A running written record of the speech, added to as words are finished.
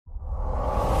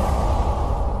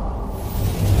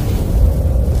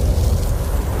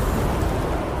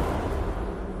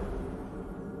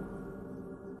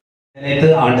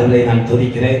ஆண்டவரை நான்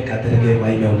துதிக்கிறேன். கர்த்தருக்கு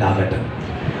மகிமை உண்டாகட்டும்.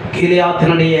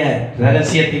 கீலேயாத்தினுடைய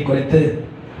ரகசியத்தை குறித்து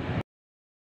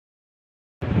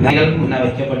நீங்கள் முன்ன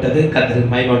வைக்கப்பட்டது.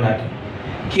 கர்த்தருக்கு மகிமை உண்டாகட்டும்.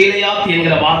 கீலேயாத்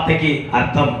என்கிற வார்த்தைக்கு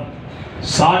அர்த்தம்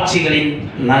சாட்சிகளின்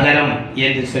நகரம்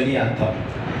என்று சொல்லி அர்த்தம்.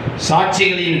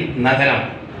 சாட்சிகளின் நகரம்,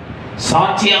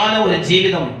 சாட்சியான ஒரு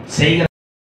ஜீவிதம் செய்கிற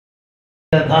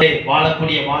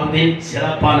வாழக்கூடிய வாழ்வின்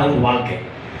சிறப்பான ஒரு வாழ்க்கை.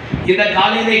 இந்த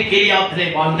காலையிலே கீலேயாத்திலே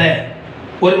வாழ்ந்த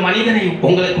ஒரு மனிதனை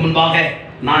உங்களுக்கு முன்பாக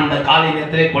நான் இந்த காலை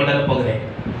நேரத்திலே கொண்டு வர போகிறேன்.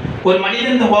 ஒரு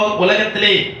மனிதன் இந்த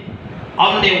உலகத்திலே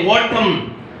அவனுடைய ஓட்டம்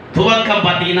துவக்கம்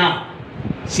பார்த்தீங்கன்னா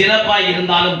சிறப்பாக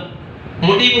இருந்தாலும்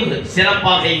முடிவு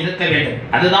சிறப்பாக இருக்க வேண்டும்.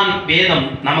 அதுதான் வேதம்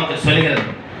நமக்கு சொல்கிறது.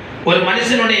 ஒரு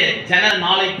மனுஷனுடைய ஜன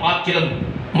நாளை பார்க்கிலும்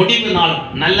முடிவு நாள்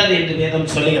நல்லது என்று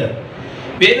வேதம் சொல்லுகிறது.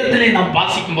 வேதத்திலே நாம்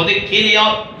வாசிக்கும் போது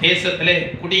கீலேயாத் தேசத்திலே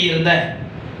குடியிருந்த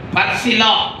பர்சிலா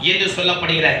என்று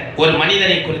சொல்லப்படுகிற ஒரு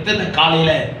மனிதனை குறித்து இந்த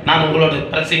காலையில நான் உங்களோடு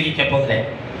பிரசங்கிக்க போகிறேன்.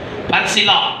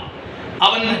 பர்சிலா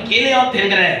அவன் கீலேயாத்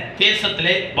என்கிற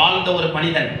தேசத்திலே வாழ்ந்த ஒரு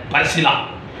மனிதன் பர்சிலா.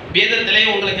 வேதத்திலே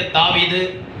உங்களுக்கு தாவீது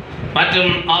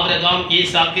மற்றும் ஆபிரகாம்,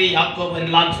 ஈசாக்கு, யாக்கோபு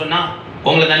எல்லாம் சொன்னா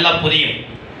உங்களுக்கு நல்லா புரியும்.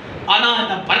 ஆனா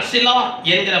இந்த பர்சிலா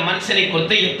என்கிற மனுஷனை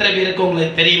குறித்து எத்தனை பேருக்கு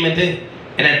உங்களுக்கு தெரியும் என்று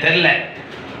எனக்கு தெரியல.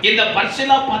 இந்த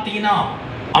பர்சிலா பார்த்தீங்கன்னா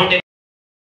அவனுடைய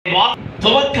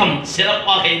துவக்கம்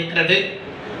சிறப்பாக இருக்கிறது.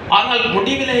 ஆனால்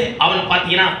முடிவிலே அவன்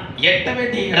பார்த்தீங்கன்னா எட்ட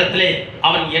வேண்டிய இடத்திலே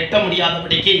அவன் எட்ட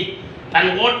முடியாதபடிக்கு தன்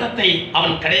ஓட்டத்தை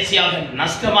அவன் கடைசியாக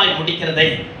நஷ்டமாய் முடிக்கிறதை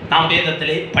நாம்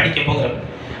வேதத்திலே படிக்க போகிறோம்.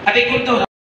 அதை குறித்த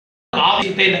ஒரு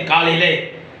ஆவியத்தை இந்த காலையிலே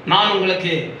நான்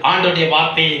உங்களுக்கு ஆண்டோடைய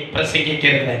வார்த்தையை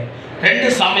பிரசங்கிக்கிறேன்.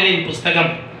 2 சாமுவேலின்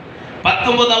புஸ்தகம்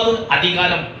 19வது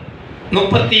அதிகாரம்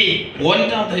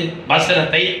 31வது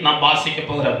வசனத்தை நாம் வாசிக்க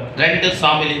போகிறோம். 2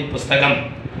 சாமுவேலின் புஸ்தகம்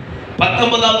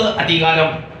 19வது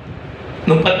அதிகாரம்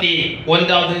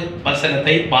 31வது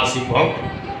வசனத்தை வாசிப்போம்.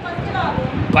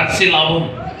 பர்சிலாவும்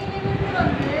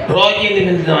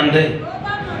ரோகிலிருந்து வந்து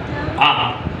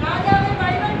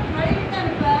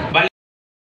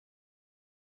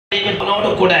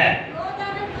கூட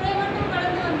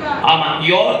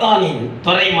யோர்தானின்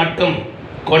துறை மட்டும்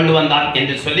கொண்டு வந்தான்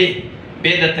என்று சொல்லி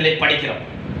வேதத்திலே படிக்கிறோம்.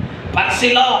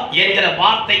 பர்சிலா என்கிற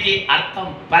வார்த்தைக்கு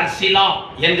அர்த்தம், பர்சிலா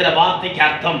என்கிற வார்த்தைக்கு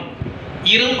அர்த்தம்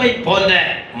இரும்பை போன்ற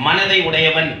மனதை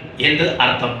உடையவன் என்று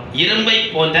அர்த்தம். இரும்பை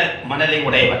போன்ற மனதை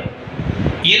உடையவன்.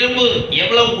 இரும்பு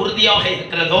எவ்வளவு உறுதியாக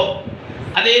இருக்கிறதோ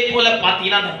அதே போல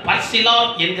பார்த்தீங்கன்னா அந்த பர்சிலா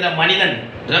என்கிற மனிதன்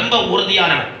ரொம்ப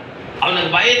உறுதியானவன்.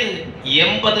 அவனுக்கு வயது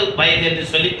 80 வயது என்று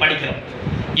சொல்லி படிக்கிறோம்.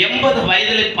 80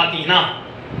 வயதில் பார்த்தீங்கன்னா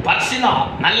பர்சிலா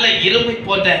நல்ல இரும்பை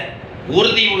போன்ற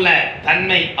உறுதி உள்ள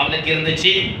தன்மை அவனுக்கு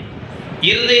இருந்துச்சு.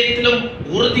 இருதயத்திலும்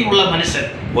உறுதி உள்ள மனுஷன்.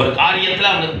 ஒரு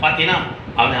காரியத்தில் அவனுக்கு பார்த்தீங்கன்னா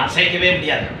அவனை அசைக்கவே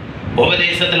முடியாது.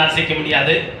 உபதேசத்தில் அசைக்க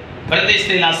முடியாது,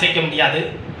 பிரதேசத்தில் அசைக்க முடியாது,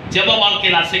 ஜெப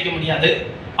வாழ்க்கையில் அசைக்க முடியாது.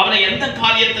 அவனை எந்த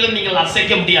காரியத்திலும் நீங்கள்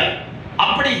அசைக்க முடியாது.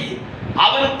 அப்படி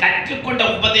அவன் கற்றுக்கொண்ட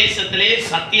உபதேசத்திலே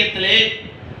சத்தியத்திலே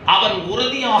அவன்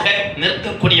உறுதியாக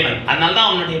நிற்கக்கூடியவன். அதனால தான்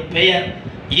அவனுடைய பெயர்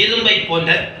இரும்பை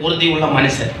போன்ற உறுதி உள்ள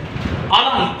மனுஷன்.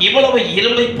 ஆனால் இவ்வளவு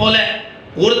இரும்பை போல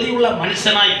உறுதியுள்ள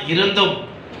மனுஷனாய் இருந்தும்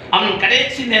அவன்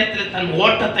கடைசி நேரத்தில் தன்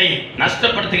ஓட்டத்தை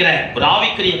நஷ்டப்படுத்துகிற ஒரு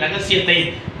ஆவிக்குரிய ரகசியத்தை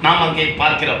நாம் அங்கே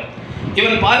பார்க்கிறோம்.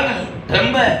 இவன் பாருங்கள்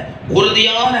ரொம்ப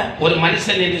உறுதியான ஒரு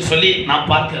மனுஷன் என்று சொல்லி நாம்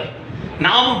பார்க்கிறோம்.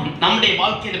 நாமும் நம்முடைய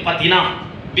வாழ்க்கையில் பார்த்தீங்கன்னா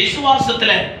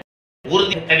விசுவாசத்தில்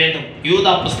உறுதி இருக்க வேண்டும்.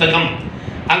 யூதா புஸ்தகம்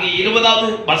அங்கே 20வது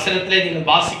வசனத்திலே நீங்கள்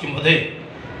வாசிக்கும் போது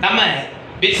நம்ம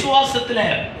விசுவாசத்தில்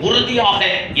உறுதியாக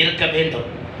இருக்க வேண்டும்,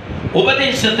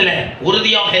 உபதேசத்தில்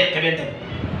உறுதியாக இருக்க வேண்டும்,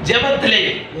 ஜெபத்திலே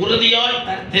உறுதியாய்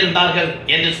தரித்திருந்தார்கள்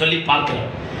என்று சொல்லி பார்க்கிறோம்.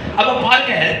 அப்ப பார்க்க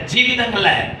ஜீவிதங்கள்ல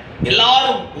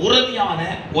எல்லாரும் உறுதியான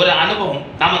ஒரு அனுபவம்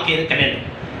நமக்கு இருக்க வேண்டும்.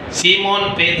 சீமோன்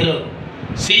பேதுரு,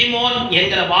 சீமோன்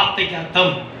என்கிற வார்த்தைக்கு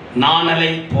அர்த்தம்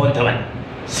நாணலை போன்றவன்.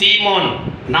 சீமோன்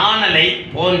நாணலை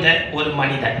போன்ற ஒரு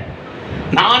மனிதன்.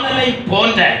 நாணலை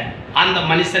போன்ற அந்த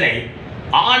மனுஷனை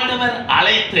ஆண்டவர்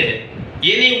அழைத்து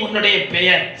இனி உன்னுடைய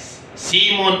பெயர்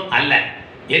சீமோன் அல்ல,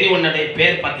 இனி உன்னுடைய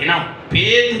பெயர் பார்த்தீங்கன்னா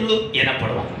பேதுரு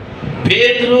எனப்படுவான்.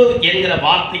 பேதுரு என்கிற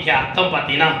வார்த்தைக்கு அர்த்தம்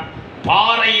பார்த்தீங்கன்னா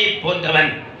பாறையை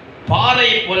போன்றவன்,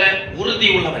 பாறையை போல உறுதி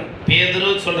உள்ளவன். பேதுரு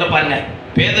சொல்ற பாருங்க,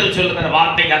 பேதுரு சொல்லுகிற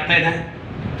வார்த்தைக்கு அர்த்தம் என்ன?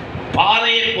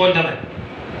 பாறையை போன்றவன்.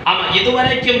 ஆமா,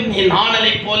 இதுவரைக்கும் நீ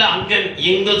நாணலை போல அங்கு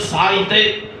இங்கு சாய்ந்து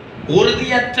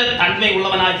உறுதியற்ற தன்மை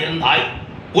உள்ளவனாக இருந்தாய்.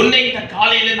 உன்னை இந்த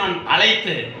காலையில் நான்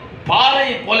அழைத்து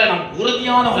பாறையை போல நான்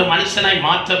உறுதியான ஒரு மனுஷனாய்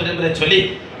மாற்ற விரும்புகிறேன் சொல்லி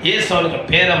இயேசு அவனுக்கு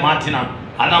பேரை மாற்றினான்.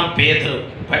 அதான் பேதுரு,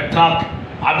 பெட்ராக்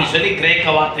அப்படி சொல்லி கிரேக்க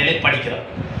வார்த்தையிலே படிக்கிறோம்.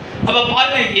 அப்ப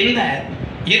பாருங்க, இந்த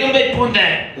இரும்பை போன்ற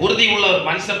உறுதி உள்ள ஒரு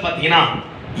மனுஷன் பார்த்தீங்கன்னா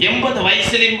 80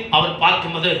 வயசுலையும் அவர்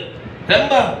பார்க்கும்போது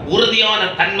ரொம்ப உறுதியான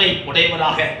தன்மை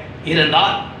உடையவராக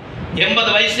இருந்தால்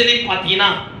 80 வயசுலேயே பார்த்தீங்கன்னா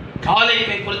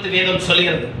காலேப்பை குறித்து வேதம்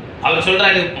சொல்கிறது. அவர்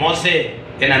சொல்றாரு, மோசே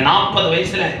என்ன 40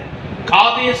 வயசுல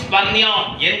காதேஸ் பர்னியா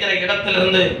என்கிற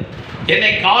இடத்திலிருந்து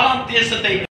என்னை கானான்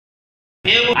தேசத்தை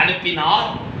அனுப்பினார்.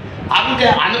 அங்க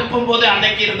அனுப்பும் போது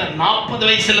அன்னைக்கு இருந்த 40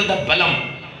 வயசுல இருந்த பலம்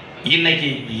இன்னைக்கு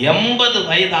 80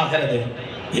 வயதாகிறது.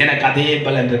 எனக்கு அதே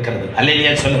பலன் இருக்கிறது.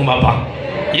 அல்லேலூயா சொல்லுங்க பாப்பா.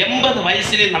 80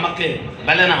 வயசுல நமக்கு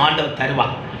பலனை ஆண்டவர்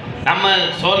தருவார். நம்ம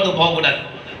சோர்ந்து போகக்கூடாது.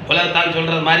 உலகத்தான்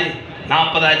சொல்றது மாதிரி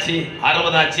 40 ஆச்சு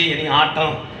 60 ஆச்சு இனி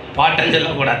ஆட்டம் பாட்டம்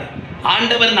சொல்லக்கூடாது.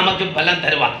 ஆண்டவர் நமக்கு பலன்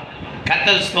தருவார்.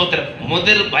 கர்த்தர் ஸ்தோத்திரம்.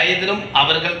 முதிர் வயதிலும்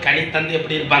அவர்கள் கனி தந்து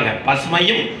எப்படி இருப்பாங்க?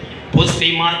 பசுமையும்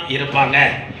புஷ்டியுமா இருப்பாங்க.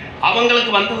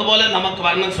 அவங்களுக்கு வந்தது போல நமக்கு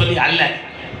வரணும்னு சொல்லி அல்ல.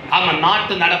 ஆமா,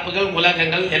 நாட்டு நடப்புகள்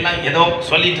உலகங்கள் எல்லாம் ஏதோ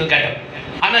சொல்லிட்டு இருக்காங்க.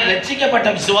 ஆனால் ரட்சிக்கப்பட்ட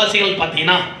விசுவாசிகள்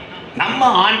பார்த்தீங்கன்னா நம்ம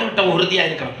ஆண்டவர்கிட்ட உறுதியாக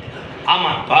இருக்கணும்.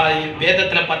 ஆமாம்,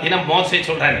 வேதத்தில் பார்த்தீங்கன்னா மோசே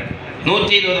சொல்கிறாங்க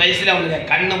 120 வயசில் அவனுக்கு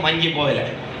கண்ணு மங்கி போகலை,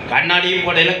 கண்ணாடியும்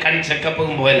போடலை, கண்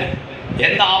செக்கப்புக்கும் போகலை,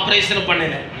 எந்த ஆப்ரேஷனும்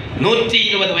பண்ணலை.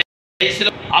 120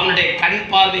 வயசில் அவனுடைய கண்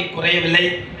பார்வை குறையவில்லை,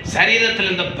 சரீரத்தில்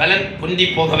இருந்த பலன் குந்தி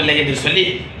போகவில்லை என்று சொல்லி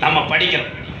நம்ம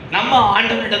படிக்கிறோம். நம்ம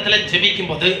ஆண்டவரிடத்தில் ஜெபிக்கும்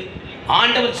போது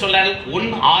ஆண்டவர் சொல்றாரு, உன்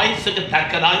ஆயுசுக்கு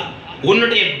தக்கதாய்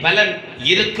உன்னுடைய பலன்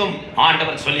இருக்கும்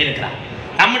ஆண்டவர் சொல்லியிருக்கிறார்.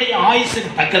 நம்முடைய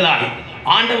ஆயுசுக்கு தக்கதாய்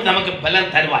ஆண்டவர் நமக்கு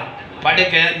பலன் தருவார்.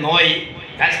 படுக்க, நோய்,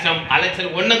 கஷ்டம்,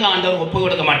 அலைச்சல் ஒண்ணுக்கு ஆண்டவர் ஒப்பு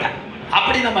கொடுக்க மாட்டார்.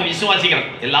 அப்படி நம்ம விசுவாசிக்கிறோம்.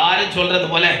 எல்லாரும் சொல்றது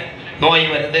போல நோய்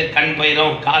வருது, கண்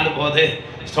போயிடும், காலு போகுது,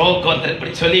 ஸ்ட்ரோக் வந்து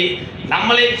இப்படி சொல்லி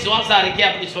நம்மளே விசுவாச அறிக்கை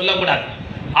அப்படி சொல்லக்கூடாது.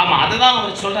 ஆமா, அதுதான்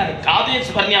அவர் சொல்றாரு.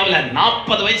 காதேஸ் பர்னியாவில்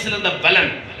 40 வயசுல இருந்த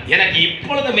பலன் எனக்கு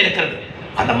இப்பொழுதும் இருக்கிறது.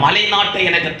 அந்த மலை நாட்டை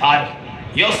எனக்கு தாரும்.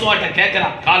 யோசுவாட்ட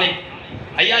கேட்கிறான் காலை,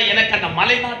 ஐயா எனக்கு அந்த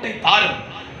மலை நாட்டை தாரும்.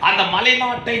 அந்த மலை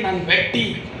நாட்டை நான் வெட்டி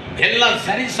எல்லாம்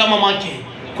சரிசமமாக்கி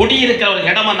குடியிருக்கிற ஒரு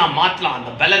இடமா நான் மாற்றலாம்.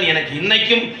 அந்த பலன் எனக்கு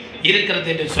இன்னைக்கும் இருக்கிறது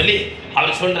என்று சொல்லி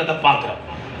அவர் சொல்றதை பார்க்கிறோம்.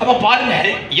 அப்ப பாருங்க,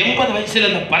 80 வயசுல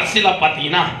இந்த பரிசிலா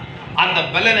பார்த்தீங்கன்னா அந்த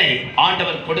பலனை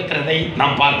ஆண்டவர் கொடுக்கிறதை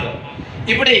நாம் பார்க்கிறோம்.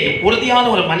 இப்படி உறுதியான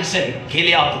ஒரு மனுஷன்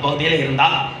கீலியாத்து பகுதியில்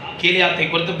இருந்தால், கீலியாத்தை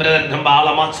குறித்து பிரதர் ரொம்ப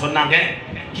ஆழமா சொன்னாங்க.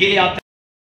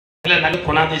 கீலியாத்துல நல்ல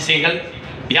குணாதிசயங்கள்,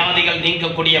 வியாதிகள்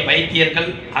நீங்கக்கூடிய வைத்தியர்கள்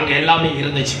அங்கே எல்லாமே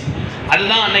இருந்துச்சு.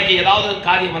 அதுதான் அன்னைக்கு ஏதாவது ஒரு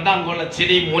காரியம் வந்து அங்கே உள்ள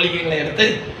செடி மூலிகைகளை எடுத்து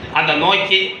அந்த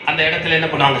நோய்க்கு அந்த இடத்துல என்ன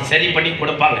பண்ணுவாங்க, சரி பண்ணி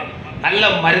கொடுப்பாங்க. நல்ல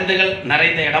மருந்துகள்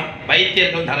நிறைந்த இடம்,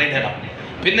 வைத்தியர்கள் நிறைந்த இடம்.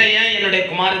 பின்ன ஏன் என்னுடைய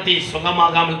குமாரத்தை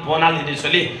சுகமாகாமல் போனால் என்று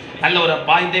சொல்லி நல்ல ஒரு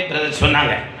பாய்ந்தே பிரதர்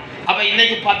சொன்னாங்க. அப்போ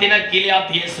இன்னைக்கு பார்த்தீங்கன்னா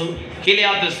கீலியாத்து இயேசு,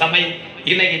 கீலியாத்து சபை,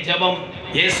 இன்னைக்கு ஜெபம்,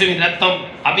 இயேசுவின் ரத்தம்,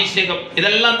 அபிஷேகம்,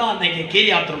 இதெல்லாம் தான் அன்னைக்கு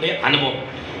கீலியாத்தினுடைய அனுபவம்.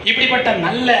 இப்படிப்பட்ட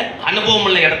நல்ல அனுபவம்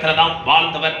உள்ள இடத்துல தான்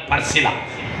வாழ்ந்தவர் பர்சிலா.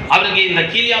 அவருக்கு இந்த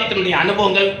கீலியாத்தினுடைய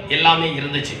அனுபவங்கள் எல்லாமே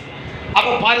இருந்துச்சு.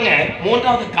 அப்போ பாருங்க,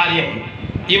 மூன்றாவது காரியம்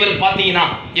இவர் பார்த்தீங்கன்னா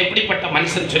எப்படிப்பட்ட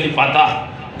மனுஷன் சொல்லி பார்த்தா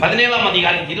 17ஆம்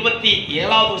அதிகாரம்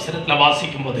 27வது வசனத்தில்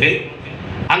வாசிக்கும் போது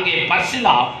அங்கே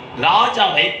பர்சிலா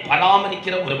ராஜாவை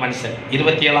பராமரிக்கிற ஒரு மனுஷன்.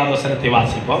 27வது வசனத்தை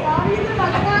வாசிப்போம்.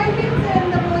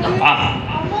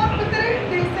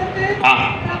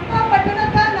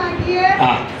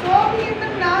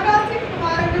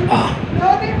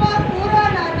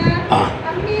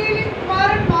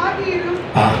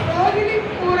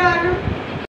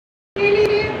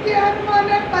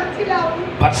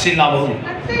 பர்சிலாவும்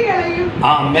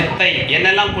மெத்தை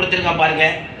என்னெல்லாம் கொடுத்திருக்க பாருங்க.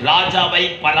 ராஜாவை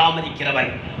பராமரிக்கிறவன்.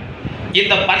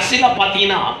 இந்த பர்சிலா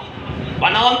பார்த்தீங்கன்னா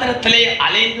வனாந்தரத்திலே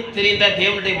அலைந்து திரிந்த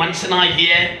தேவனுடைய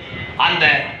மனுஷனாகிய அந்த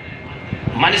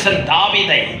மனுஷன்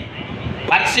தாவீதை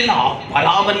பர்சிலா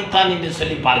பராமரித்தான் என்று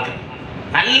சொல்லி பார்க்கிறோம்.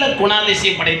 நல்ல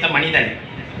குணாதிசயம் படைத்த மனிதன்,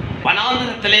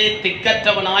 வனாந்தரத்திலே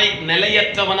திக்கற்றவனாய்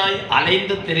நிலையற்றவனாய்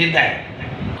அலைந்து திரிந்த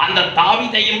அந்த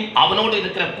தாவீதையும் அவனோடு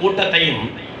இருக்கிற கூட்டத்தையும்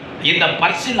இந்த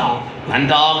பர்சிலா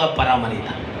நன்றாக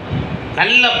பராமரித்தார்.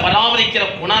 நல்ல பராமரிக்கிற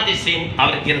குணாதிசயம்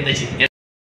அவருக்கு இருந்துச்சு.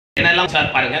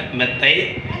 என்னெல்லாம் பாருங்க, மெத்தை,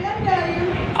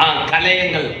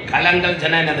 கலையங்கள், கலங்கள்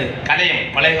ஜன என்னது கலையம்,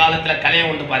 பழைய காலத்துல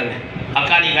கலையம் உண்டு பாருங்க,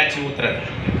 அக்காடி காய்ச்சி ஊத்துறது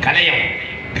கலையம்,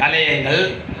 கலையங்கள்,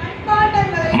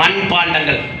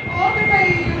 மண்பாண்டங்கள்,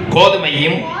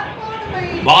 கோதுமையும்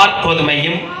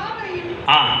வார்கோதுமையும்,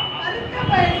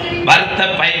 வறுத்த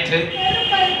பயிற்று,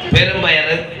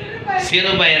 பெரும்பயறு,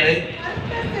 சிறுபயறு,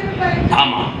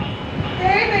 ஆமா,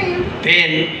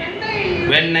 தேன்,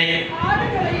 வெண்ணெய்,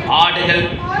 ஆடுகள்,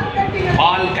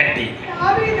 பால் கட்டி.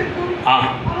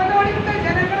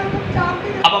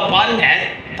 அப்ப பாருங்க,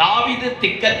 தாவீது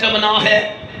திக்கற்றவனாக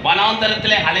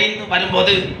வனாந்தரத்திலே அலைந்து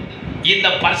வரும்போது இந்த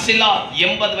பர்சிலா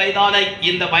 80 வயதான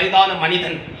இந்த வயதான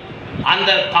மனிதன்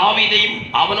அந்த தாவீதையும்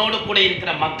அவனோடு கூட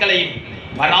இருக்கிற மக்களையும்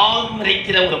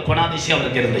பராமரிக்கிற ஒரு குணாதிசயம்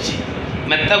அவருக்கு இருந்துச்சு.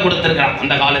 மெத்தை கொடுத்துருக்கான்.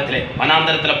 அந்த காலத்தில்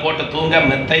வனாந்தரத்தில் போட்டு தூங்க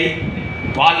மெத்தை,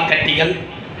 பால் கட்டிகள்,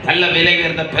 நல்ல விலை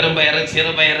உயர்ந்த பெரும்பயறு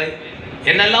சிறுபயறு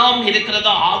என்னெல்லாம்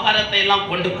இருக்கிறதோ ஆகாரத்தை எல்லாம்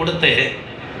கொண்டு கொடுத்து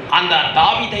அந்த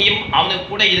தாவீதையும் அவனுக்கு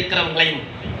கூட இருக்கிறவங்களையும்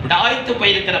விடாய்த்து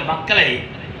போயிருக்கிற மக்களை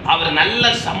அவர் நல்ல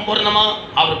சம்பூர்ணமா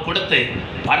அவர் கொடுத்து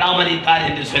பராமரித்தார்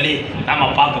என்று சொல்லி நம்ம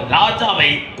பார்க்கிறோம். ராஜாவை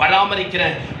பராமரிக்கிற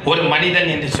ஒரு மனிதன்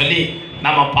என்று சொல்லி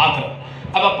நம்ம பார்க்கிறோம்.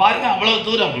 அப்ப பாருங்க, அவ்வளவு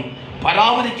தூரம்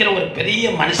பராமரிக்கிற ஒரு பெரிய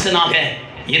மனுஷனாக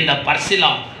இந்த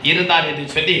பர்சிலா இருந்தார் என்று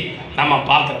சொல்லி நம்ம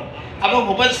பார்க்கிறோம். அப்ப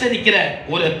உபசரிக்கிற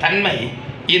ஒரு தன்மை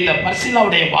இந்த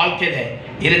பர்சிலாவுடைய வாழ்க்கையில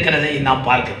இருக்கிறதை நாம்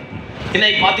பார்க்கிறோம்.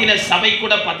 இன்னைக்கு பார்த்தீங்கன்னா சபை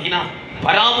கூட பார்த்தீங்கன்னா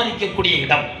பராமரிக்கக்கூடிய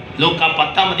இடம். லூக்கா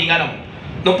 10ஆம் அதிகாரம்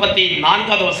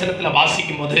 34வது வசனத்தில்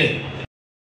வாசிக்கும் போது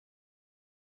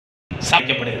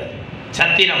சமைக்கப்படுகிறது.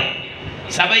 சத்திரம்,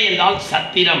 சபை என்றால்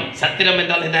சத்திரம். சத்திரம்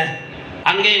என்றால் என்ன?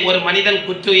 அங்கே ஒரு மனிதன்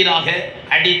குற்றுயிராக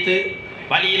அடித்து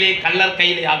வழியிலே கள்ளர்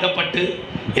கையிலே அகப்பட்டு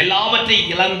எல்லாவற்றையும்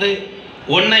இழந்து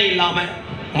ஒன்றை இல்லாமல்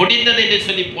முடிந்தது என்று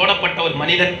சொல்லி போடப்பட்ட ஒரு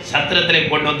மனிதன் சத்திரத்திலே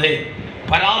கொண்டு வந்து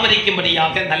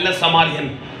பராமரிக்கும்படியாக நல்ல சமாரியன்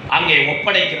அங்கே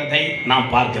ஒப்படைக்கிறதை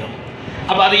நாம் பார்க்கிறோம்.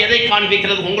 அப்போ அது எதை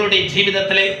காண்பிக்கிறது? உங்களுடைய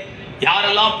ஜீவிதத்திலே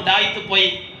யாரெல்லாம் பிடாய்த்து போய்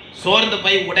சோர்ந்து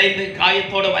போய் உடைந்து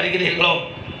காயத்தோடு வருகிறீர்களோ,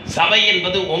 சபை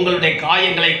என்பது உங்களுடைய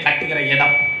காயங்களை கட்டுகிற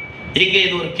இடம். இங்கே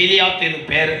இது ஒரு கிளியாத்து, இது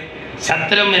பேர்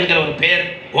சத்திரம் என்கிற ஒரு பேர்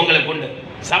உங்களுக்கு உண்டு.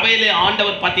 சபையிலே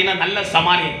ஆண்டவர் பார்த்தீங்கன்னா நல்ல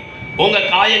சமாரியன்,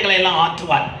 உங்கள் காயங்களை எல்லாம்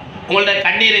ஆற்றுவார், உங்களுடைய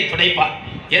கண்ணீரை துடைப்பார்.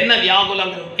 என்ன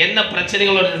வியாகுலங்கள் என்ன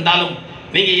பிரச்சனைகளோடு இருந்தாலும்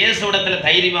நீங்கள் இயேசுவிடத்தில்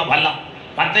தைரியமாக வரலாம்.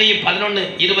 மத்தேயு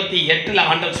 11:28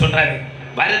 ஆண்டவர் சொல்றாரு,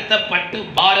 வருத்தப்பட்டு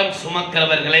பாரம்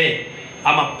சுமக்கிறவர்களே,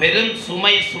 ஆமா பெரும்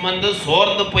சுமை சுமந்து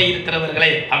சோர்ந்து போய்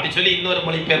இருக்கிறவர்களே அப்படி சொல்லி இன்னொரு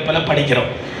மொழிபெயர்ப்பில்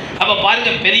படிக்கிறோம். அப்ப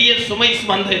பாருங்க, பெரிய சுமை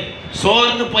சுமந்து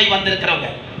சோர்ந்து போய் வந்திருக்கிறவங்க,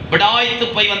 விடாய்த்து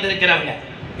போய் வந்திருக்கிறவங்க,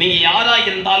 நீங்க யாரா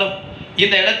இருந்தாலும்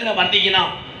இந்த இடத்துல வந்தீங்கன்னா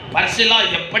பர்சிலா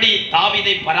எப்படி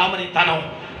தாவீதை பராமரித்தானோ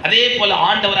அதே போல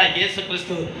ஆண்டவராய் இயேசு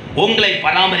கிறிஸ்து உங்களை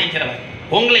பராமரிக்கிறவர்,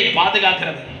 உங்களை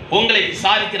பாதுகாக்கிறவர், உங்களை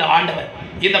விசாரிக்கிற ஆண்டவர்.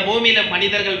 இந்த பூமியில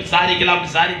மனிதர்கள் விசாரிக்கலாம்,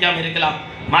 விசாரிக்காம இருக்கலாம்,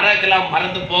 மறக்கலாம்,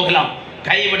 மறந்து போகலாம்,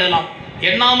 கைவிடலாம்,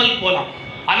 எண்ணாமல் போகலாம்.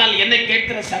 ஆனால் என்னை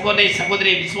கேட்கிற சகோதரி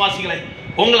சகோதரி விசுவாசிகளை,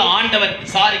 உங்களை ஆண்டவர்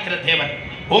விசாரிக்கிற தேவன்,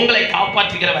 உங்களை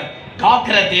காப்பாற்றுகிறவர்,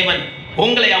 காக்கிற தேவன்.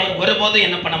 உங்களை அவர் ஒருபோதும்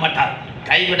என்ன பண்ண மாட்டார்,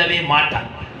 கைவிடவே மாட்டார்.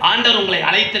 ஆண்டவர் உங்களை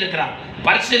அழைத்திருக்கிறார்.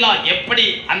 பர்சிலா எப்படி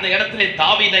அந்த இடத்துல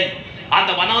தாவீதை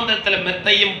அந்த வனாந்தரத்தில்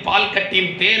மெத்தையும் பால்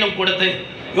கட்டியும் தேனும் கொடுத்து,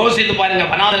 யோசித்து பாருங்க,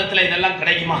 வனாந்தரத்தில் இதெல்லாம்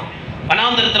கிடைக்குமா?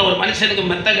 வனாந்தரத்தில் ஒரு மனுஷனுக்கு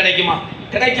மெத்தை கிடைக்குமா?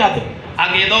 கிடைக்காது.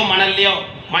 அங்கே ஏதோ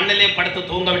மண்ணிலே படுத்து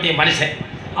தூங்க வேண்டிய மனுஷன்.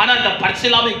 ஆனால் அந்த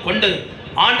பர்சிலாவை கொண்டு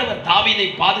ஆண்டவர் தாவீதை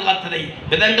பாதுகாத்ததை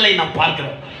விதங்களை நாம்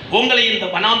பார்க்கிறோம். உங்களை இந்த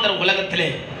வனாந்தர உலகத்திலே,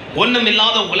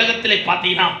 ஒண்ணுமில்லாத உலகத்திலே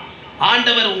பார்த்தீங்கன்னா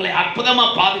ஆண்டவர் உங்களை அற்புதமா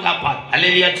பாதுகாப்பார்.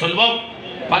 அல்லேலூயா சொல்வோம்.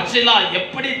 பர்சிலா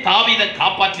எப்படி தாவீதை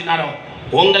காப்பாற்றினாரோ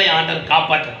உங்களை ஆண்டவர்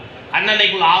காப்பாற்ற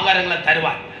அன்னன்னைக்குள்ள ஆகாரங்களை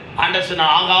தருவார். ஆண்டவர் சொன்ன,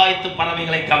 ஆகாயத்து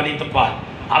பறவைகளை கவனித்துப்பார்,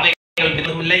 அவைகள்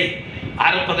விடுவதில்லை,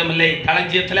 அறுப்பதும் இல்லை,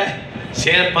 களஞ்சியத்தில்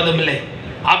சேர்ப்பதும் இல்லை,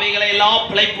 அவைகளை எல்லாம்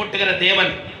பிழை போட்டுகிற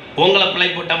தேவன் உங்களை பிழை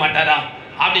போட்ட மாட்டாரா?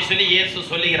 அப்படி சொல்லி இயேசு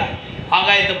சொல்லுகிறார்.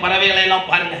 ஆகாயத்து பறவைகளை எல்லாம்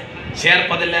பாருங்க,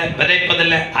 சேர்ப்பதில்லை,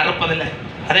 விதைப்பதில்லை, அறுப்பதில்லை,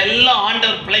 அதெல்லாம்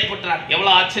ஆண்டவர் பிழை போட்டுறார்.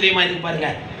 எவ்வளவு ஆச்சரியமா இருக்கு பாருங்க.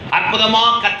 அற்புதமா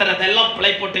கத்தர் அதெல்லாம்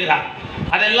பிழை போட்டுகிறார்.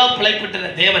 அதெல்லாம் பிழை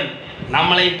போட்டுகிற தேவன்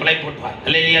நம்மளையும் பிழை போட்டுவார்.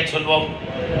 இல்லையா சொல்வோம்.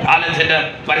 காலம் சென்ற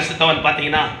பரிசுத்தவன்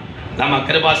பார்த்தீங்கன்னா நம்ம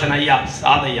கிருபாசன் ஐயா,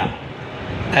 சாதையா,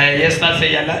 எஸ்தாஸ்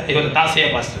ஐயால இவர் தாசையா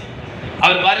பாஸ்டர்.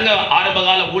 அவர் பாருங்க,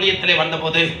 ஆரம்பகால ஊழியத்திலே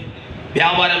வந்தபோது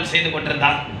வியாபாரம் செய்து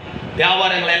கொண்டிருந்தார்.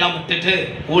 வியாபாரங்களை எல்லாம் விட்டுட்டு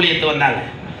ஊழியத்து வந்தாங்க.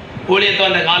 ஊழியத்து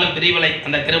வந்த காலம் பிரிவிலை,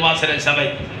 அந்த கிருபாசன சபை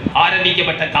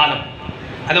ஆரம்பிக்கப்பட்ட காலம்.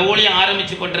 அந்த ஊழியம்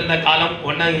ஆரம்பித்து கொண்டிருந்த காலம்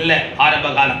ஒன்றும் இல்லை, ஆரம்ப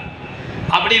காலம்.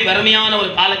 அப்படி வறுமையான ஒரு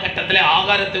காலகட்டத்தில்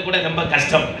ஆகாரத்துக்கு கூட ரொம்ப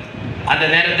கஷ்டம். அந்த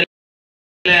நேரத்தில்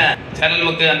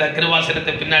சரல்முக்கு அந்த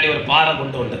கிருபாசனத்துக்கு பின்னாடி ஒரு பாறை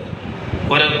கொண்டு வந்தது,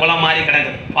 ஒரு குளம் மாதிரி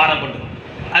கிடக்குது, பாறை கொண்டு.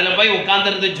 அதில் போய்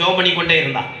உட்கார்ந்துருந்து ஜோம் பண்ணி கொண்டே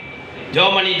இருந்தான்.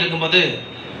 ஜோம் பண்ணிட்டு இருக்கும்போது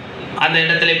அந்த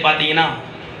இடத்துல பார்த்தீங்கன்னா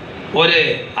ஒரு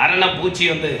அரணை பூச்சி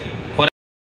வந்து ஒரு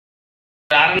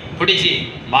அரணை பிடிச்சி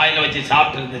வாயில் வச்சு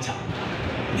சாப்பிட்டு இருந்துச்சான்.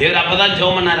 இவர் அப்போ தான்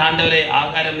ஜோம் பண்ணார், ஆண்டவரே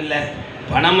ஆகாரம் இல்லை,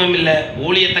 பணமும் இல்லை,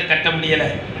 ஊழியத்தை கட்ட முடியலை,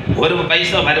 ஒரு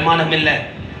பைசா வருமானம் இல்லை,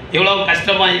 இவ்வளோ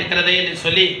கஷ்டமாக இருக்கிறதே என்று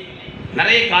சொல்லி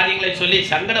நிறைய காரியங்களை சொல்லி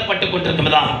சங்கடப்பட்டு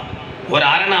கொண்டிருக்கும் தான் ஒரு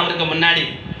அரணை அவருக்கு முன்னாடி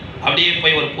அப்படியே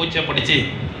போய் ஒரு பூச்சை பிடிச்சி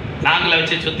நாங்களை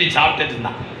வச்சு சுற்றி சாப்பிட்டுட்டு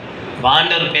இருந்தான்.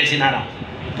 ஆண்டவர் பேசினாராம்,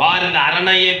 பாரு, இந்த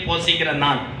அரணையே போசிக்கிற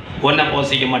நான் உன்னை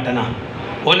போசிக்க மாட்டேனா?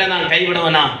 உன்னை நான்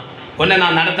கைவிடுவேனா? உன்னை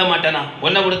நான் நடத்த மாட்டேனா?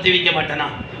 உன்னை உடுத்தி வைக்க மாட்டேனா?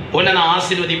 உன்னை நான்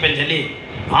ஆசீர்வதிப்பேன்னு சொல்லி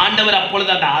ஆண்டவர்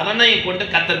அப்பொழுது அந்த அரணையை கொண்டு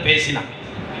கத்தர் பேசினான்.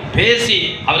 பேசி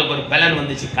அவருக்கு ஒரு பலன்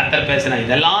வந்துச்சு. கத்தர் பேசினா,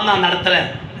 இதெல்லாம் நான் நடத்துகிறேன்,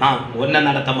 நான் ஒன்றை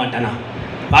நடத்த மாட்டேனா?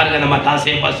 பாருங்க, நம்ம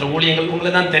தாசையை பாஸ்டர் ஊழியங்கள்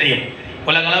உங்களுக்கு தான் தெரியும்.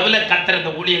 உலக அளவில் கர்த்தர்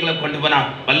இந்த ஊழியங்களை கொண்டு போனார்,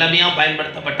 வல்லமையாக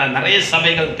பயன்படுத்தப்பட்டார். நிறைய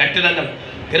சபைகள், கட்டிடங்கள்,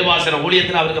 திருவாசன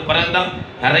ஊழியத்தில் அவருக்கு பிறகுதான்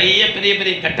நிறைய பெரிய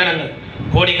பெரிய கட்டடங்கள்,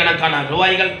 கோடிக்கணக்கான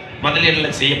ரூபாய்கள்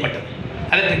முதலீடுகள் செய்யப்பட்டது.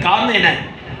 அதற்கு காரணம் என்ன?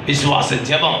 விசுவாச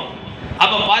ஜெபம்.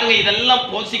 அப்போ பாருங்க, இதெல்லாம்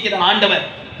போஷிக்கிற ஆண்டவர்.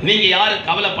 நீங்க யாரும்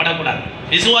கவலைப்படக்கூடாது.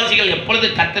 விசுவாசிகள் எப்பொழுது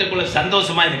கர்த்தருக்குள்ள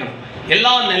சந்தோஷமா இருக்கணும்,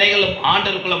 எல்லா நிலைகளும்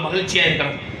ஆண்டவருக்குள்ள மகிழ்ச்சியா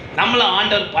இருக்கணும். நம்மளை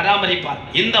ஆண்டவர் பராமரிப்பார்.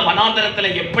 இந்த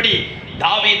வனாந்தரத்தில் எப்படி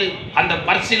தாவீது அந்த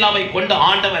பர்சிலாவை கொண்டு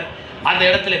ஆண்டவர் அந்த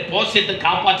இடத்துல போஷித்து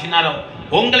காப்பாற்றினாரோ,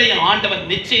 உங்களையும் ஆண்டவர்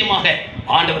நிச்சயமாக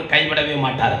ஆண்டவர் கைவிடவே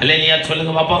மாட்டார். இல்லையா?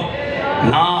 சொல்லுங்க பாப்போம்.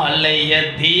 நாளைய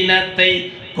தீனத்தை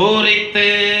குறித்து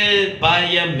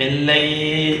பயமில்லை,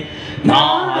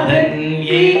 நாதன்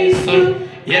இயேசு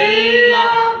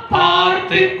எல்லாம்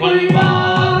பார்த்து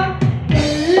கொள்வார்,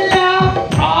 எல்லாம்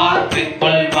பார்த்து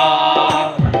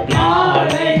கொள்வார்.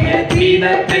 நாளைய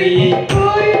தீனத்தை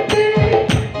குறித்து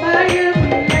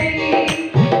பயமில்லை,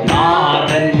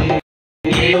 நாதன்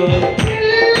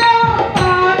எல்லாம்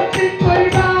பார்த்து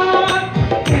கொள்வார்,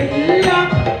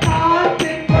 எல்லாம்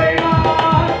பார்த்து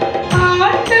கொள்வார்.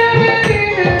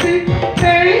 ஆண்டவரினது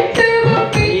கழித்தும்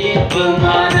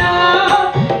மீட்புமானார்,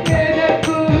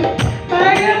 எனக்கு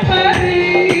பயப்படே.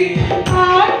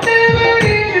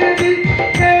 ஆண்டவரினது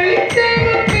கழித்தும்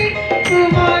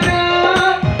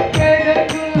மீட்புமானார்,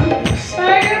 எனக்கு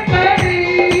பயப்படே.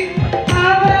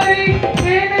 அவரை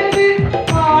எனது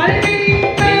வாழ்வின்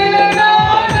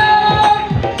பலனானார்,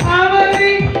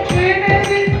 அவரை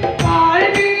எனது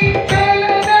வாழ்வின்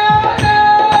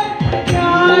பலனானார்.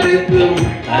 யாருக்கும்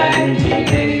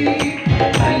அஞ்சிடே,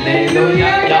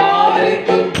 அல்லேலூயா,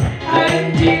 யாருக்கும்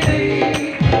அஞ்சிடே.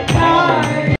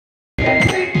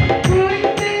 என்னை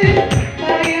குறித்து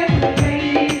பயமில்லை,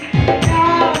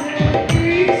 நாதன்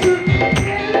இயேசு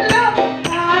எல்லாம்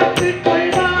பார்த்துக்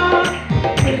கொள்வார்,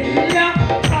 எல்லாம்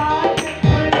பார்த்துக்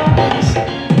கொள்வார்.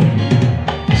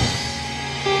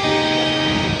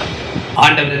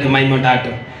 ஆண்டவருக்கு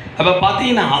மகிமையுண்டாகட்டும். அப்ப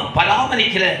பார்த்தீங்கன்னா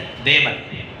பராமரிக்கிற தேவன்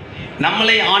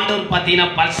நம்மளை ஆண்டவர் பார்த்தீங்கன்னா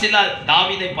பர்சிலா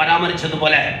தாவீதை பராமரிச்சது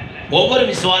போல ஒவ்வொரு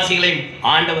விசுவாசிகளையும்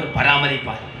ஆண்டவர்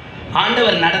பராமரிப்பார்,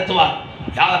 ஆண்டவர் நடத்துவார்.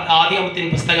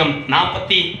 ஆதியாகமத்தின் புஸ்தகம்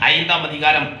 45ஆம்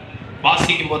அதிகாரம்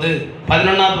வாசிக்கும் போது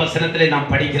 11வது வசனத்திலே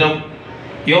நாம் படிக்கிறோம்.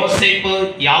 யோசேப்பு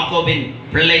யாக்கோபின்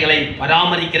பிள்ளைகளை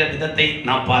பராமரிக்கிற விதத்தை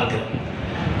நாம் பார்க்கிறோம்.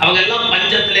 அவங்க எல்லாம்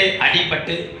பஞ்சத்திலே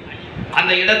அடிபட்டு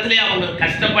அந்த இடத்திலே அவங்க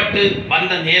கஷ்டப்பட்டு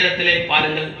வந்த நேரத்திலே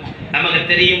பாருங்கள், நமக்கு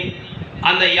தெரியும்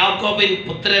அந்த யாக்கோபின்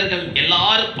புத்திரர்கள்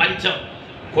எல்லாரும் பஞ்சம்,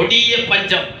 கொடிய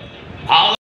பஞ்சம்,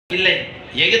 ஆகாரம் இல்லை,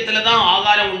 எகிப்தில தான்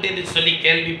ஆகாரம் உண்டு என்று சொல்லி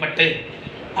கேள்விப்பட்டு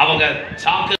அவங்க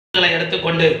சாக்குகளை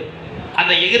எடுத்துக்கொண்டு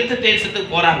அந்த எகிப்து தேசத்துக்கு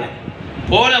போறாங்க.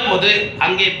 போன போது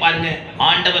அங்கே பாருங்க,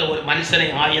 ஆண்டவர் ஒரு மனுஷனை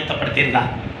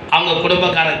ஆயத்தப்படுத்தியிருந்தார். அவங்க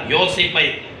குடும்பக்காரர் யோசேப்பை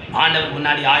ஆண்டவர்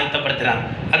முன்னாடி ஆயத்தப்படுத்துறார்.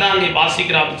 அதான் அங்கே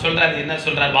வாசிக்கிறார். சொல்றாரு, என்ன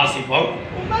சொல்றார்? வாசிப்போம்.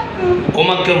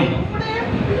 உமக்கும்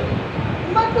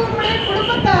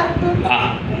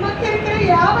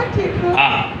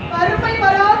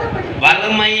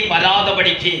வறுமை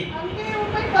வராதபடிக்கு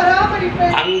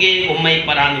அங்கே உம்மை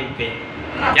பராமரிப்பேன்.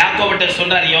 யாக்கோபிட்ட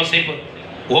சொல்றார் யோசேப்பு,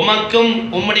 உமக்கும்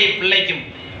உம்முடைய பிள்ளைக்கும்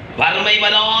வறுமை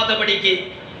வராதபடிக்கு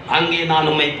அங்கே நான்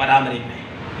உம்மை பராமரிப்பேன்.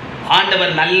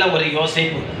 ஆண்டவர் நல்ல ஒரு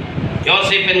யோசேப்பு.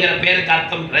 யோசேப்பு என்கிற பேருக்கு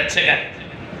அர்த்தம் இரட்சகர்.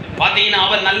 பார்த்தீங்கன்னா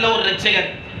அவர் நல்ல ஒரு இரட்சகர்.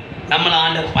 நம்மளை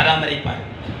ஆண்டவர் பராமரிப்பார்.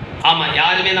 ஆமா,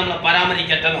 யாருமே நம்மளை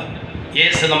பராமரிக்கட்டும்,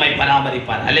 இயேசு நம்மை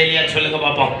பராமரிப்பார். அல்லேலூயா, சொல்லுங்க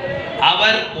பாப்போம்.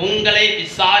 அவர் உங்களை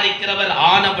விசாரிக்கிறவர்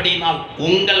ஆனபடினால்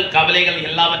உங்கள் கவலைகள்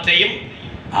எல்லாவற்றையும்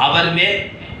அவர் மேல்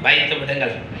வைத்து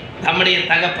விடுங்கள். நம்முடைய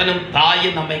தகப்பனும்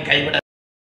தாயும் நம்மை கைவிட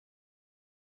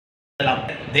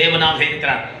தேவனாக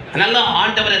இருக்கிறார். அதனால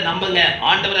ஆண்டவரை நம்புங்க,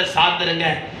 ஆண்டவரை சார்ந்துருங்க.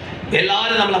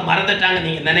 எல்லாரும் நம்மளை மறந்துட்டாங்க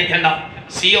நீங்க நினைக்கண்டாம்.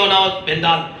 சியோனா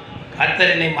என்றால்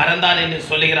கர்த்தர் என்னை மறந்தார் என்று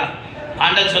சொல்லுகிறார்.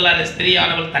 ஆண்டவர் சொல்றாரு,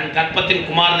 ஸ்திரீயானவள் தன் கற்பத்தின்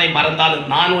குமாரனை மறந்தாலும்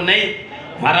நான் உன்னை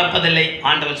மறப்பதில்லை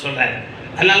ஆண்டவர் சொல்றாரு.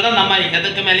 அதனாலதான் நம்ம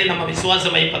எதுக்கு மேலே நம்ம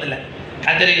விசுவாசம் வைப்பதில்லை.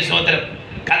 கர்த்தருக்கு சோதரம்,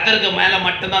 கர்த்தருக்கு மேல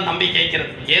மட்டும்தான் நம்பிக்கை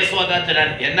வைக்கிறது. இயேசுவாதான்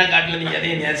சொல்றாரு, என்ன காட்டில நீ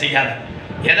எதையும் நேசிக்காத,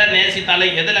 எதை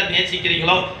நேசித்தாலும் எதில்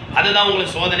நேசிக்கிறீங்களோ அதுதான்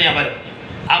உங்களுக்கு சோதனையாக வரும்.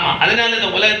 ஆமாம், அதனால இந்த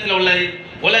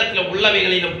உலகத்தில்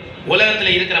உள்ளவைகளிலும்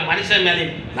உலகத்தில் இருக்கிற மனுஷன்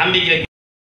மேலேயும் நம்பிக்கை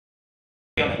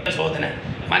சோதனை.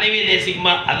 மனைவியை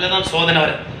நேசிக்குமா, அதில் தான் சோதனை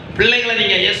வரும். பிள்ளைங்களை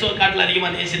நீங்கள் இயேசுவை காட்டில்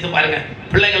அதிகமாக நேசித்து பாருங்க,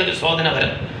 பிள்ளைங்களுக்கு சோதனை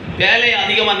வரும். வேலையை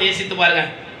அதிகமாக நேசித்து பாருங்க,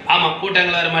 ஆமாம்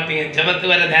கூட்டங்கள் வர மாட்டீங்க, ஜெபத்து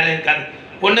வர நேரம் இருக்காது,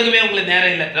 ஒன்றுக்குமே உங்களுக்கு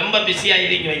நேரம் இல்லை, ரொம்ப பிஸியாக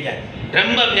இருக்கீங்க.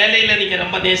 ரொம்ப வேலையில் நீங்கள்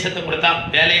ரொம்ப நேசத்தை கொடுத்தா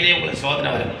வேலையிலே உங்களுக்கு சோதனை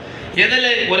வரும். எதில்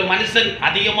ஒரு மனுஷன்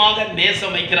அதிகமாக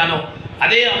நேசம் வைக்கிறானோ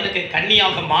அதே அவனுக்கு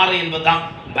கண்ணியாக மாறும் என்பதுதான்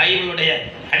பைபிளுடைய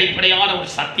அடிப்படையான ஒரு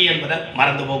சத்தியம் என்பதை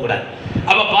மறந்து போகக்கூடாது.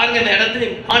 அப்போ பாருங்க, இந்த இடத்துல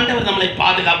ஆண்டவர் நம்மளை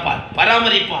பாதுகாப்பார்,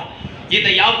 பராமரிப்பார். இந்த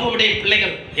யாக்கோபுடைய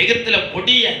பிள்ளைகள் எகிப்தில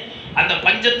கொடிய அந்த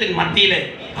பஞ்சத்தின் மத்தியில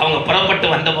அவங்க புறப்பட்டு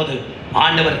வந்தபோது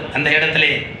ஆண்டவர் அந்த இடத்திலே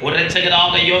ஒரு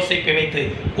இரட்சகராக யோசேப்பை வைத்து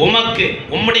உமக்கு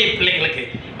உம்முடைய பிள்ளைகளுக்கு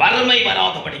வறுமை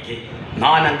வராதபடிக்கு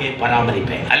நான் அங்கே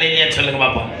பராமரிப்பேன். அல்லேலூயா சொல்லுங்க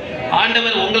பாப்பா.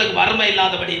 ஆண்டவர் உங்களுக்கு வறுமை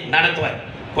இல்லாதபடி நடத்துவார்.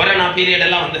 கொரோனா பீரியட்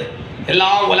எல்லாம் வந்து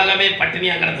எல்லாம் உலகமே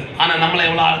பட்டினியா கிடந்தது. ஆனா நம்மளை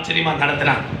எவ்வளவு ஆச்சரியமா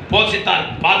நடத்தினார், போஷித்தார்,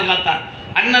 பாதுகாத்தார்.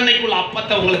 அன்னன்னைக்குள்ள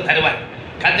அப்பத்தை உங்களுக்கு தருவார்.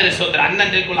 கர்த்தர் ஸ்தோத்திரம்.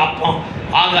 அன்னன்னைக்குள்ள அப்பம்,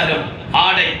 ஆகாரம்,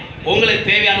 ஆடை, உங்களுக்கு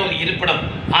தேவையான ஒரு இருப்பிடம்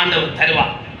ஆண்டவர்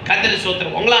தருவார். கர்த்தர்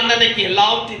ஸ்தோத்திரம். உங்களை அன்னன்னைக்கு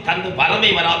எல்லாத்தையும் தந்து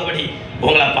வறுமை வராதபடி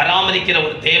உங்களை பராமரிக்கிற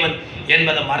ஒரு தேவன்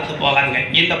என்பதை மறந்து போகாதுங்க.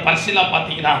 இந்த பர்சிலா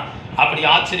பார்த்தீங்கன்னா அப்படி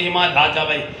ஆச்சரியமா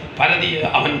ராஜாவை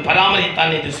அவன்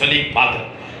பராமரித்தான் என்று சொல்லி பார்க்கிறோம்.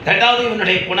 ரெண்டாவது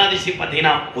இவனுடைய குணாதிசயம்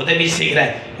பார்த்தீங்கன்னா உதவி செய்கிற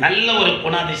நல்ல ஒரு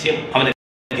குணாதிசயம்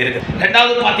அவனுக்கு இருக்கு.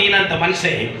 ரெண்டாவது பார்த்தீங்கன்னா இந்த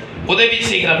மனுஷன் உதவி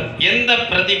செய்கிறவன், எந்த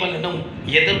பிரதிபலனும்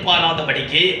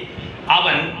எதிர்பாராதபடிக்கு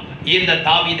அவன் இந்த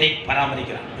தாவீதை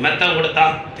பராமரிக்கிறான். மெத்தம்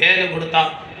கொடுத்தான், தேனை கொடுத்தான்,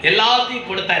 எல்லாத்தையும்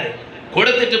கொடுத்தாரு.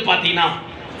 கொடுத்துட்டு பார்த்தீங்கன்னா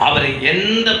அவர்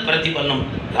எந்த பிரதிபலனும்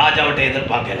ராஜாவிட்ட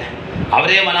எதிர்பார்க்கல.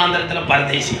 அவரே வனாந்தரத்தில்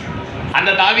பரதேசி. அந்த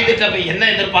தாவீதுட்ட போய் என்ன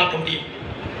எதிர்பார்க்க முடியும்?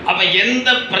 அப்ப எந்த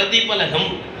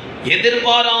பிரதிபலனும்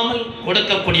எதிர்பாராமல்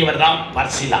கொடுக்கக்கூடியவர் தான்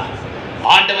பர்சிலா.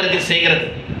 ஆண்டவருக்கு செய்கிறது,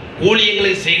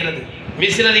 ஊழியங்களுக்கு செய்கிறது,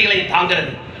 மிஷனரிகளை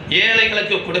தாங்கிறது,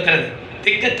 ஏழைகளுக்கு கொடுக்கிறது,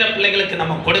 திக்கற்ற பிள்ளைகளுக்கு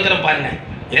நம்ம கொடுக்குறோம் பாருங்க.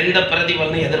 எந்த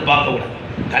பிரதிபலனும் எதிர்பார்க்க கூடாது.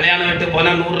 கல்யாணம் விட்டு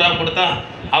போனால் 100 ரூபா கொடுத்தா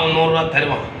அவன் 100 ரூபா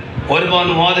தருவான். 1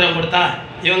 பவுன் மோதிரம் கொடுத்தா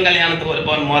இவன் கல்யாணத்துக்கு 1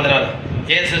 பவுன் மோதிரம் வரும்.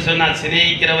 இயேசு சொன்னால்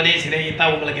சிநேகிக்கிறவனே சிநேகித்தா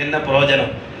உங்களுக்கு என்ன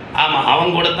பிரயோஜனம்? ஆமாம்,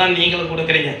 அவன் கொடுத்தா நீங்களும்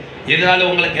கொடுக்குறீங்க, இதனால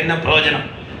உங்களுக்கு என்ன பிரயோஜனம்?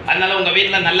 அதனால உங்கள்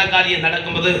வீட்டில் நல்ல காரியம்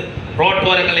நடக்கும்போது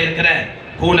ரோட்டோரங்கள் இருக்கிற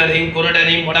கூனரையும்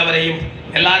குருடரையும் முடவரையும்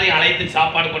எல்லாரையும் அழைத்து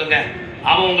சாப்பாடு கொடுங்க.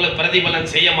 அவன் உங்களுக்கு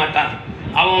பிரதிபலன் செய்ய மாட்டான்.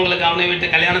 அவன் உங்களுக்கு அவனை விட்டு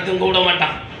கல்யாணத்துக்கும் கூப்பிட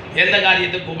மாட்டான், எந்த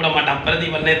காரியத்துக்கும் கூப்பிட மாட்டான்,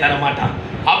 பிரதிபலனே தர மாட்டான்.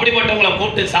 அப்படிப்பட்டவங்களை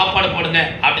கூப்பிட்டு சாப்பாடு போடுங்க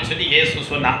அப்படின்னு சொல்லி இயேசு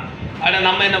சொன்னான். ஆனால்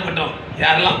நம்ம என்ன பண்ணுறோம்?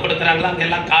 யாரெல்லாம் கொடுக்குறாங்களோ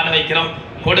அங்கெல்லாம் காடை வைக்கிறோம்,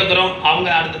 கொடுக்குறோம், அவங்க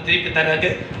அடுத்து திருப்பி தர்றதுக்கு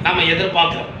நம்ம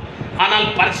எதிர்பார்க்குறோம். ஆனால்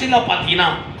பர்சிலா பார்த்தீங்கன்னா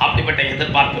அப்படிப்பட்ட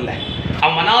எதிர்பார்ப்பு இல்லை.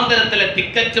 அவன் வனாந்தரத்தில்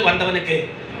திக்கற்று வந்தவனுக்கு,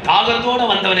 தாகத்தோடு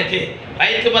வந்தவனுக்கு,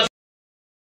 வயிற்று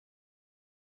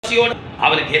பசியோடு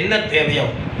அவனுக்கு என்ன தேவையோ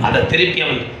அதை திருப்பி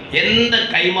அவன் எந்த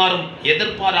கைமாறும்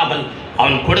எதிர்பாராமல்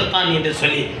அவன் கொடுத்தான் என்று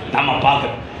சொல்லி நம்ம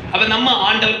பார்க்கிறோம். அப்ப நம்ம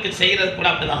ஆண்டவருக்கு செய்கிறது கூட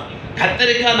அப்படிதான்.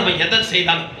 கர்த்தருக்காக நம்ம எதை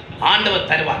செய்தாலும் ஆண்டவர்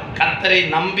தருவார். கர்த்தரை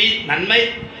நம்பி நன்மை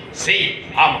செய்.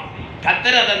 ஆமாம்,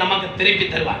 கர்த்தர் அதை நமக்கு திருப்பி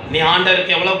தருவார். நீ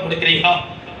ஆண்டவருக்கு எவ்வளவு கொடுக்குறீங்களோ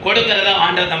கொடுக்கிறத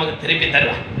ஆண்டவர் நமக்கு திருப்பி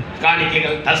தருவார்.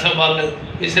 காணிக்கைகள், தசபாங்கள்,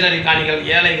 மிஷனரி காணிகள்,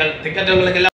 ஏழைகள்,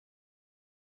 திக்கற்றவங்களுக்கு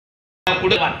எல்லாம்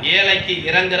கொடுப்பான். ஏழைக்கு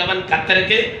இறங்குறவன்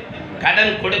கர்த்தருக்கு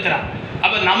கடன் கொடுக்கிறான்.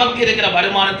 அப்ப நமக்கு இருக்கிற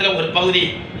வருமானத்தில் ஒரு பகுதி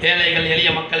ஏழைகள், எளிய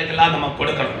மக்களுக்கெல்லாம் நம்ம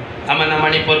கொடுக்கணும். நம்ம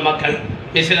மணிப்பூர் மக்கள்,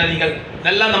 மிஷனரிகள்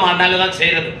இதெல்லாம் நம்ம அதனால தான்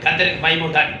செய்யறது. கர்த்தருக்கு மகிமை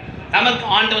உண்டாக்கி நமக்கு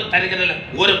ஆண்டவர் தருகிற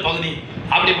ஒரு பகுதி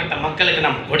அப்படிப்பட்ட மக்களுக்கு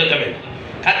நம்ம கொடுக்க வேண்டும்.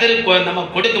 கர்த்தருக்கு நம்ம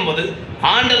கொடுக்கும்போது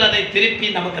ஆண்டவர் அதை திருப்பி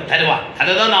நமக்கு தருவார்.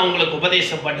 அதை தான் நான் உங்களுக்கு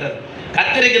உபதேசம் பண்றது.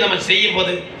 கர்த்தருக்கு நம்ம செய்யும்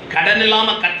போது கடன் இல்லாம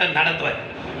கர்த்தர் நடத்துவார்.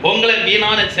 உங்களை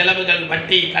வீணான செலவுகள்,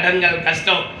 வட்டி, கடன்கள்,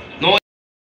 கஷ்டம், நோய்,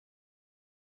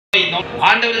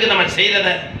 ஆண்டவருக்கு நம்ம செய்யறத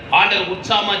ஆண்டவர்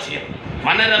உற்சாகமா செய்யணும்,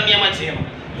 மனரம்யமா செய்யணும்.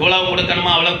 இவ்வளவு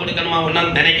கொடுக்கணுமா அவ்வளவு கொடுக்கணுமா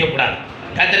ஒன்றும் நினைக்க கூடாது.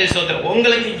 கர்த்தரை ஸ்தோத்திரம்.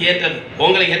 உங்களுக்கு ஏற்றது,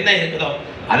 உங்களுக்கு என்ன இருக்குதோ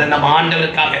அதை நம்ம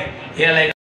ஆண்டவருக்காக,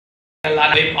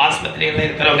 ஏழைகள், ஆஸ்பத்திரிகளில்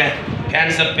இருக்கிறவங்க,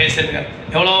 கேன்சர் பேஷண்ட்கள்,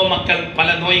 எவ்வளோ மக்கள் பல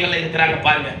நோய்கள் இருக்கிறாங்க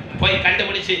பாருங்க. போய்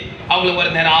கண்டுபிடிச்சு அவங்களுக்கு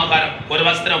ஒரு நேரம் ஆகாரம், ஒரு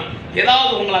வஸ்திரம்,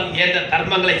 ஏதாவது உங்களால் ஏற்ற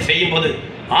தர்மங்களை செய்யும் போது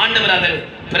ஆண்டவர் அதை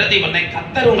பிரதிபலனை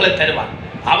கர்த்தர் உங்களுக்கு தருவார்.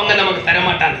 அவங்க நமக்கு தர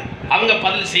மாட்டாங்க, அவங்க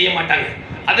பதில் செய்ய மாட்டாங்க.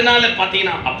 அதனால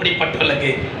பார்த்தீங்கன்னா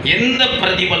அப்படிப்பட்டவர்களுக்கு எந்த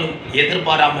பிரதிபலனும்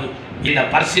எதிர்பாராமல் இந்த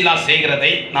பர்சிலா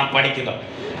செய்கிறதை நாம் படிக்கிறோம்.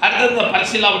 அடுத்தது இந்த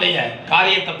பர்சிலாவுடைய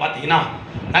காரியத்தை பார்த்தீங்கன்னா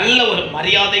நல்ல ஒரு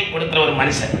மரியாதை கொடுக்குற ஒரு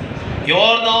மனுஷன்.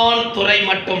 யோர்தான் துறை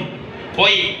மட்டும்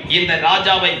போய் இந்த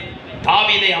ராஜாவை,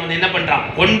 தாவீதை அவன் என்ன பண்றான்?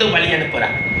 கொண்டு வழி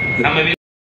அனுப்புறான். நம்ம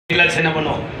வீட்டில் என்ன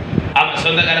பண்ணுவோம்? அவன்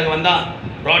சொந்தக்காரங்க வந்தா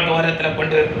ரோட்டு ஓரத்தில்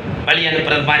கொண்டு வழி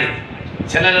அனுப்புறது மாதிரி,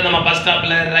 சிலர் நம்ம பஸ்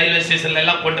ஸ்டாப்பில், ரயில்வே ஸ்டேஷன்ல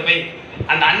எல்லாம் கொண்டு போய்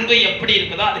அந்த அன்பு எப்படி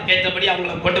இருக்குதோ அதுக்கேற்றபடி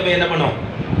அவங்கள கொண்டு போய் என்ன பண்ணுவோம்?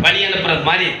 வழி அனுப்புறது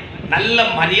மாதிரி நல்ல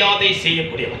மரியாதை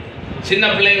செய்யக்கூடியவன். சின்ன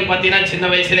பிள்ளைகள் பார்த்தீங்கன்னா சின்ன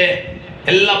வயசுலே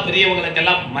எல்லா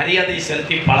பெரியவங்களுக்கெல்லாம் மரியாதை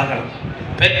செலுத்தி பழகணும்.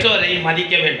 பெற்றோரை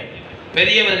மதிக்க வேண்டும்,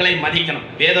 பெரியவர்களை மதிக்கணும்.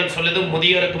 வேதம் சொல்லுது,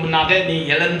 முதியோருக்கு முன்னாக நீ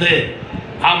எழுந்து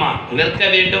நிற்க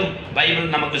வேண்டும்.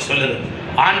 பைபிள் நமக்கு சொல்லுது.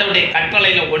 ஆண்டவருடைய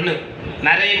கட்டளையில ஒன்று,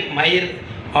 நிறைய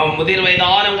முதிர்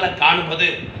வயதானவங்களை காணும்போது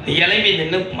நீ எழும்பி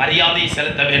நின்று மரியாதை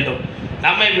செலுத்த வேண்டும்.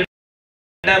 நம்மை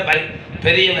விட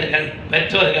பெரியவர்கள்,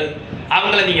 பெற்றோர்கள்,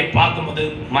 அவங்களை நீங்க பார்க்கும்போது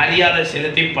மரியாதை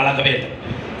செலுத்தி பழக வேண்டும்.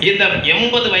 இந்த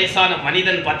 80 வயசான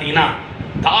மனிதன் பார்த்தீங்கன்னா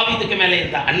தாவீதுக்கு மேலே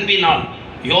இருந்த அன்பினால்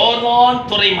யோர்தான்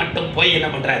துறை மட்டும் போய் என்ன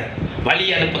பண்றாரு, வழி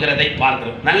அனுப்புகிறதை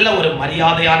பார்க்கிறோம். நல்ல ஒரு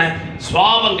மரியாதையான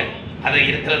சுவாபங்கள் அது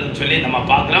இருக்கிறதுன்னு சொல்லி நம்ம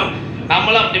பார்க்கிறோம்.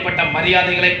 நம்மளும் அப்படிப்பட்ட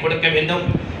மரியாதைகளை கொடுக்க வேண்டும்.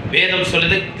 வேதம்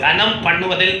சொல்லுது, கனம்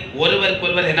பண்ணுவதில்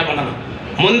ஒருவருக்கொருவர் என்ன பண்ணணும்,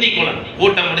 முந்தி கொள்ளணும்.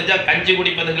 கூட்டம் முடிஞ்சா கஞ்சி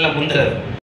குடிப்பதுக்குள்ள முந்துறது,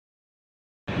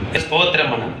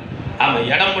 ஸ்தோத்திரம் பண்ணணும். ஆமா,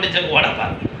 இடம் முடிச்ச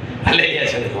ஓடப்பாரு, அல்லையா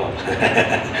சொல்லுவோம்.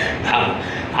 ஆமா,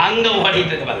 அங்க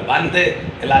ஓடிட்டு இருக்க வந்து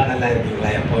எல்லாரும் நல்லா இருக்கீங்களா,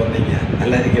 எப்போ வந்தீங்க,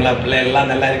 நல்லா இருக்கீங்களா, பிள்ளை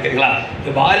எல்லாம் நல்லா இருக்கீங்களா,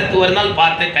 வாரத்துக்கு ஒரு நாள்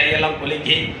பார்த்து கையெல்லாம்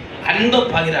குலுக்கி அன்பு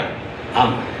பகிரணும்.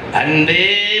 ஆமா, அன்பே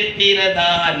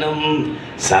பிரதானம்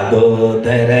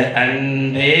சகோதர,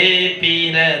 அன்பே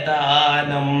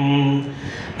பிரதானம்,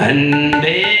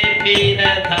 அன்பே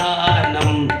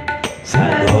பிரதானம்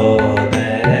சகோதர,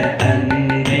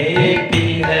 அன்பே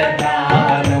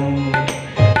பிரதானம்.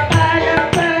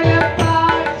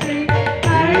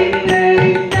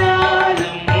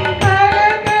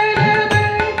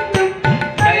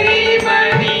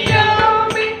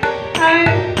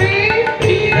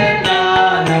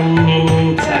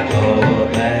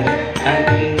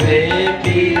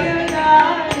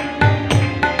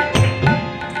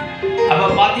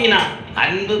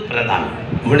 அன்பு பிரதானம்.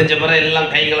 முடிஞ்ச பிறகு எல்லாம்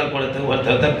கைகளை கொடுத்து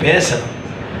ஒருத்தர் பேசணும்,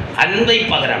 அன்பை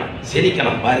பகிரணும்,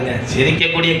 சிரிக்கணும். பாருங்க,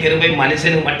 சிரிக்கக்கூடிய கிருபை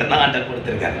மனுஷனுக்கு மட்டும்தான் ஆண்டவர்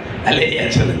கொடுத்துருக்காரு, அல்லையா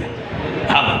சொல்லுங்க.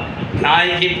 ஆமா,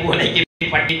 நாய்க்கு பூனைக்கு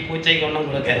பட்டி பூச்சைக்கு ஒன்றும்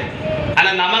கொடுக்காரு, ஆனா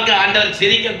நமக்கு ஆண்டவர்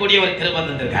சிரிக்கக்கூடிய ஒரு கிருபை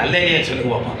தந்திருக்காரு, அல்லையா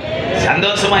சொல்லுங்க பார்ப்போம்.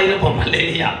 சந்தோஷமா இருப்போம்,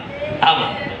 அல்லையா. ஆமா,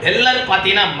 எல்லாரும்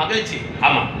பார்த்தீங்கன்னா மகிழ்ச்சி.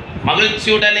 ஆமா,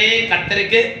 மகிழ்ச்சியுடனே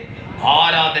கர்த்தருக்கு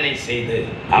ஆராதனை செய்து.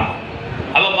 ஆமா,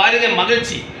 அப்ப பாருங்க,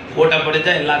 மகிழ்ச்சி கூட்டம்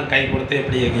பிடிச்சா எல்லாரும் கை கொடுத்து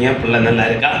எப்படி இருக்கீங்க, பிள்ளை நல்லா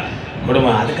இருக்கா,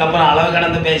 குடும்பம். அதுக்கப்புறம் அளவு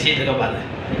கடந்து பேசிட்டு இருக்க பாருங்க.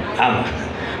 ஆமாம்,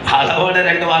 அளவோட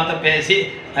 2 வார்த்தை பேசி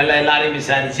நல்லா எல்லாரையும்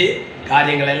விசாரித்து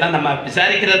காரியங்கள் எல்லாம் நம்ம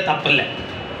விசாரிக்கிறது தப்பு இல்லை.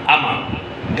 ஆமாம்,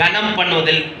 கனம்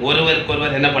பண்ணுவதில்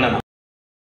ஒருவருக்கொருவர் என்ன பண்ணணும்,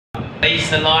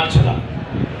 சொல்லலாம்.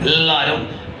 எல்லாரும்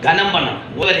கனம் பண்ணணும்,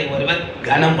 ஒருவர்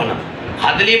கனம் பண்ணணும்,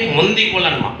 அதுலேயும் முந்தி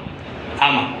கொள்ளணுமா.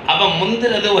 ஆமாம், அப்போ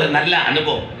முந்துறது ஒரு நல்ல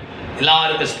அனுபவம்.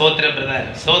 எல்லாருக்கும் ஸ்தோத்திர பிரதர்,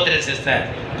 ஸ்தோத்திர சிஸ்டர்,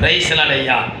 பிரைஸ் எல்லாம்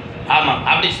ஐயா. ஆமாம்,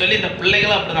 அப்படி சொல்லி இந்த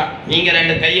பிள்ளைகளும் அப்படிதான். நீங்கள்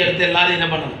 2 கை எடுத்து எல்லாரும் என்ன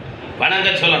பண்ணணும், வணங்க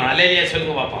சொல்லணும், அல்லையா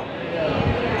சொல்லுங்க பார்ப்போம்.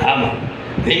 ஆமாம்,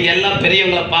 நீங்கள் எல்லாம்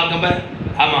பெரியவங்களை பார்க்கும்போது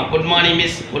ஆமாம், good morning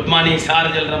miss, good morning sir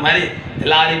சொல்கிற மாதிரி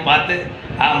எல்லாரையும் பார்த்து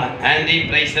ஆமாம் ஆண்டி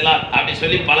பிரைஸ் எல்லாம் அப்படி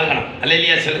சொல்லி பழகணும்,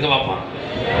 அல்லையா சொல்லுங்க பார்ப்போம்.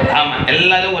 ஆமாம்,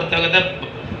 எல்லாரும் ஒருத்தவங்க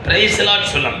பிரைஸ் எல்லாம்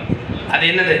சொல்லணும். அது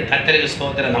என்னது, கர்த்தருக்கு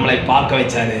ஸ்தோத்திரம், நம்மளை பார்க்க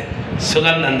வச்சாரு,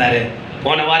 சுகம் தந்தாரு.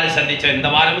 போன வாரம் சந்திச்சோம், இந்த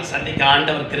வாரமும் சந்திக்க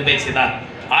ஆண்டவர் கிருபை செய்தார்,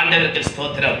 ஆண்டவருக்கு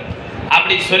ஸ்தோத்திரம்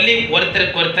அப்படி சொல்லி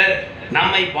ஒருத்தருக்கு ஒருத்தர்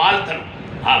நம்மை வாழ்த்தணும்.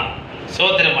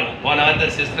 ஸ்தோத்திரம் பண்ணும். போன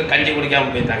வாரத்தில் சிஸ்டர் கஞ்சி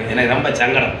குடிக்காமல் போயிட்டாங்க, எனக்கு ரொம்ப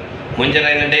சங்கடம்.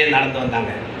 முஞ்சரையிலே நடந்து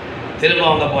வந்தாங்க, திரும்ப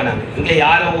அவங்க போனாங்க. இங்கே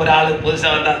யாரோ ஒரு ஆள்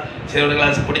புதுசாக வந்தால் சரி, ஒரு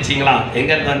கிளாஸ் பிடிச்சிங்களா,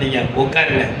 எங்கேருந்து வந்தீங்க,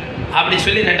 உட்காருங்க அப்படி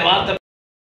சொல்லி 2 வார்த்தை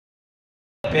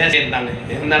பேசியிருந்தாங்க.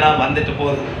 என்னடா வந்துட்டு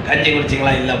போகுது, கஞ்சி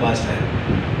குடிச்சிங்களா, இல்லை பாஸ்டர்.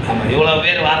 ஆமாம், இவ்வளோ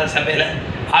பேர் வார சபையில்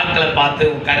ஆட்களை பார்த்து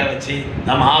உட்கார வச்சு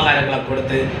நம்ம ஆகாரங்களை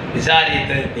கொடுத்து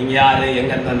விசாரித்து நீங்கள் யார்,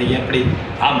 எங்கேருந்து வந்தீங்க, எப்படி.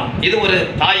 ஆமாம், இது ஒரு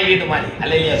தாய் வீடு மாதிரி,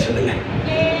 அல்லையா சொல்லுங்க.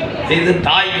 இது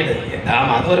தாய் வீடு.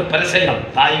 ஆமாம், அது ஒரு பிரசங்கம்,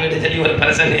 தாய் வீடு சொல்லி ஒரு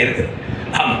பிரசங்கம் இருக்குது.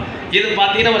 ஆமாம், இது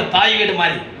பார்த்தீங்கன்னா ஒரு தாய் வீடு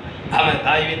மாதிரி. ஆமாம்,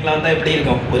 தாய் வீட்டில் வந்தால் எப்படி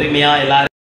இருக்கும், உரிமையாக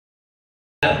எல்லாரும்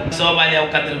சோபாலியாக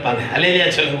உட்காந்துருப்பாங்க, அல்லையா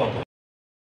சொல்லுங்க பார்ப்போம்.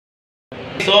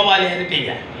 சோபாலியாக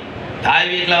இருப்பீங்க. தாய்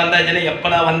வீட்டில் வந்தாச்சுன்னா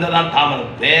எப்படா வந்ததான்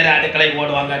தாமதம், வேற அடுக்களை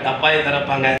ஓடுவாங்க, டப்பாயை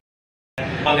திறப்பாங்க,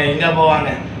 அவங்க எங்கே போவாங்க,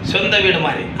 சொந்த வீடு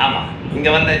மாதிரி. ஆமாம்,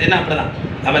 இங்கே வந்தாச்சுன்னா அப்படிதான்.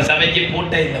 நம்ம சபைக்கு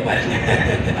பூட்டே இல்லை பாருங்க,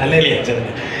 அல்லையா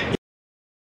சொல்லுங்க.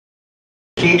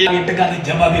 இங்கே வீட்டுக்கு அது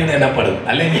ஜபா வீடு என்னப்படும்,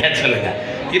 அல்லையா சொல்லுங்க.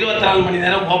 24 மணி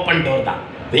நேரம் ஓப்பன் டோர் தான்.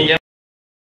 நீங்கள்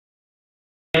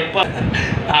எப்போ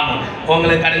ஆமாம்,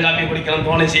 உங்களுக்கு கடுங்காப்பி குடிக்கலாம்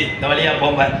தோணுச்சு, இந்த வழியாக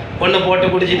போங்க, ஒன்று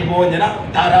போட்டு குடிச்சிட்டு போவீங்கன்னா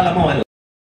தாராளமாக வரலாம்.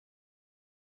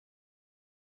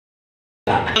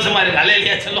 இருக்கு,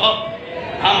 அல்லையா சொல்லுவோம்.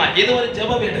 ஆமா, இது ஒரு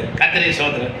ஜெப வீடு, கர்த்தருக்கு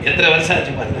ஸ்தோத்திரம். எத்தனை வருஷம்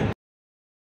ஆச்சு பாருங்க,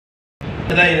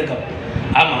 இதுதான் இருக்கும்.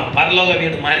 ஆமா, பரலோக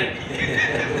வீடு மாதிரி,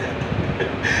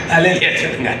 அல்லையா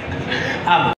சொல்லுங்க.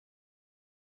 ஆமா,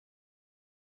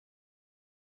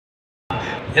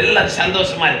 எல்லாரும்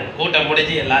சந்தோஷமா இருக்கும். கூட்டம்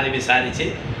முடிஞ்சு எல்லாரும் விசாரிச்சு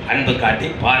அன்பு காட்டி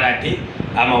பாராட்டி,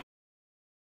 ஆமா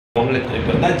உங்களுக்கு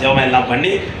குறிப்பிருந்தா ஜெபம் எல்லாம்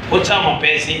பண்ணி உற்சாகமா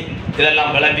பேசி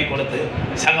இதெல்லாம் விளம்பி கொடுத்து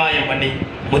சகாயம் பண்ணி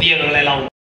முதியவர்களை எல்லாம்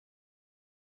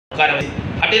உட்கார வச்சு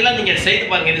அப்படியெல்லாம் நீங்க செய்து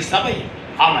பாருங்க. இது சபை.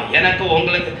 ஆமா, எனக்கு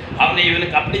உங்களுக்கு அப்படி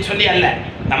இவனுக்கு அப்படி சொல்லி அல்ல,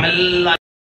 நம்ம எல்லாரும்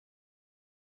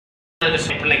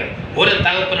பிள்ளைகள், ஒரு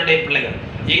தகப்பனுடைய பிள்ளைகள்.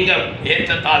 இங்க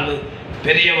ஏற்ற தாழ்வு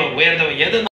பெரியவர் உயர்ந்தவர்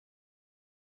எது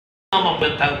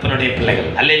தகப்பனுடைய பிள்ளைகள்,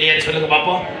 அல்லையா சொல்லுங்க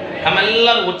பார்ப்போம். நம்ம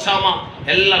எல்லாரும் உற்சாகமா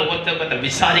எல்லாரும் ஒருத்தர்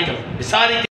விசாரிக்கணும்.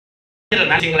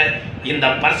 இந்த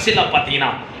பர்சில பார்த்தீங்கன்னா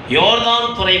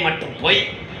யோர்தான் துறை மட்டும் போய்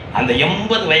அந்த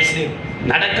 80 வயசுலையும்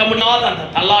நடக்க முடியாத அந்த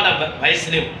தள்ளாட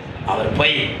வயசுலையும் அவர்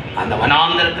போய் அந்த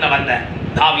வனாந்தரத்தில் வந்த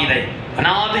தாவீதை,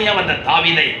 அனாதையா வந்த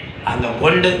தாவீதை அங்க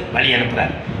கொண்டு வழி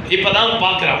அனுப்புறார். இப்பதான்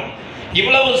பார்க்கிறோம்,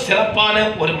 இவ்வளவு சிறப்பான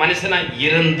ஒரு மனுஷனாய்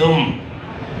இருந்தும்,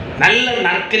 நல்ல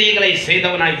நற்கிரியைகளை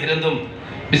செய்தவனாய் இருந்தும்,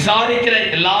 விசாரிக்கிற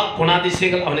எல்லா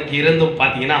குணாதிசயங்கள் அவனுக்கு இருந்தும்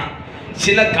பார்த்தீங்கன்னா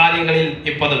சில காரியங்களில்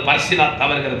இப்போது பர்சிலா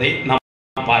தவறுகிறதை நாம்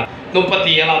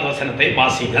 37வது வசனத்தை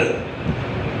வாசிங்கள்.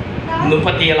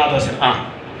 37வது வசனம்.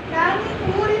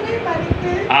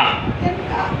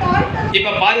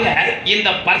 இப்ப பாருங்க, இந்த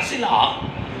பர்சிலா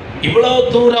இவ்வளவு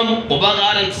தூரம்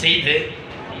உபகாரம் செய்து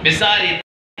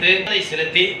விசாரித்து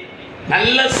செலுத்தி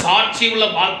நல்ல சாட்சி உள்ள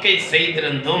வாழ்க்கை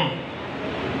செய்திருந்தும்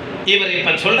இவர்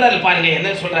இப்ப சொல்றாரு பாருங்க,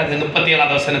 என்ன சொல்றாரு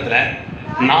 37வது வசனத்துல,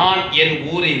 நான் என்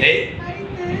ஊரிலே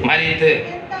மரித்து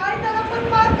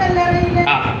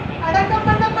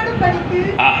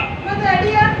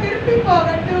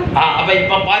அப்ப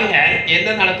இப்ப பாருங்க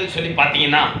என்ன நடக்குது சொல்லி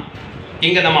பாத்தீங்கன்னா,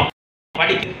 இங்க நம்ம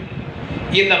படிக்க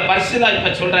இந்த பர்சிலா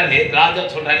இப்ப சொல்றாரு, ராஜா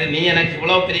சொல்றாரு, நீ எனக்கு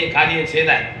இவ்வளவு பெரிய காரியம்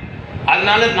செய்த,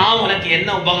 அதனால நான் உனக்கு என்ன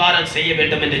உபகாரம் செய்ய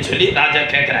வேண்டும் என்று சொல்லி ராஜா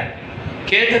கேட்கிறார்.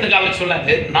 கேட்டதுக்கு அவர்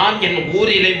சொல்றாரு, நான் என்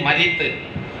ஊரிலே மரித்து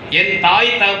என்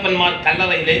தாய் தகப்பன்மார்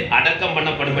கல்லறையிலே அடக்கம்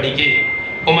பண்ணப்படும்படிக்கு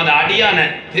உமது அடியான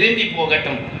திரும்பி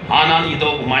போகட்டும். ஆனால் இதோ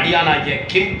உம் அடியானாகிய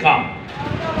கிம்காம்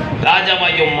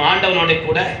ராஜாவாகிய ஆண்டவனோட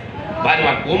கூட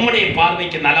வருவான், உம்முடைய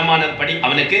பார்வைக்கு நலமானபடி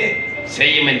அவனுக்கு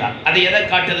செய்யும் என்றார். அது எதை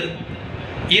காட்டுது?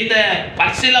 இந்த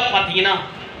பர்சிலா பார்த்தீங்கன்னா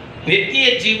நித்திய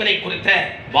ஜீவனை குறித்த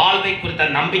வாழ்வை குறித்த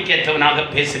நம்பிக்கையற்றவனாக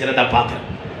பேசுகிறத பார்க்கிறோம்.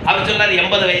 அவர் சொல்றாரு,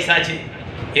 80 வயசாச்சு,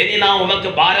 இனி நான் உமக்கு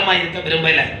பாரமா இருக்க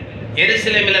விரும்பல,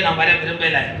 எருசலேமில் நான் வர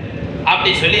விரும்பல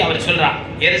அப்படி சொல்லி அவர் சொல்றார்.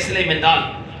 எருசலேம் என்றால்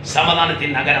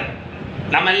சமாதானத்தின் நகரம்.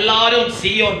 நம்ம எல்லாரும்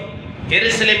சீயோன்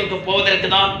எருசலேமுக்கு போவதற்கு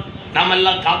தான் நாம்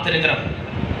எல்லாம் காத்திருக்கிறோம்.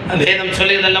 வேதம்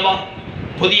சொல்லுகிறது அல்லவா,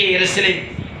 புதிய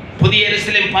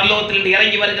எருசலேம் பரலோகத்திலிருந்து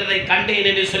இறங்கி வருகிறதை கண்டேன்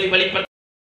என்று சொல்லி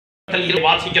வெளிப்படுத்தல்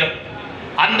வாசிக்கிறோம்.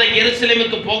 அந்த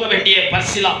எருசலேமுக்கு போக வேண்டிய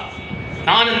பர்சிலா,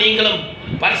 நானும் நீங்களும்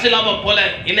பர்சிலாவை போல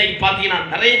இன்னைக்கு பார்த்தீங்கன்னா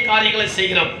நிறைய காரியங்களை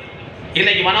செய்கிறோம்.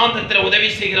 இன்னைக்கு வனாந்தரத்தில் உதவி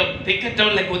செய்கிறோம்,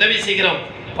 திக்கற்றவர்களுக்கு உதவி செய்கிறோம்,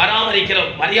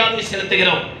 பராமரிக்கிறோம், மரியாதை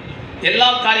செலுத்துகிறோம், எல்லா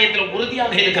காரியத்திலும்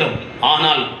உறுதியாக இருக்கிறோம்.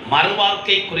 ஆனால்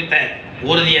மறுவாழ்க்கை குறித்த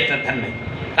உறுதியற்ற தன்மை.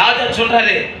 ராஜா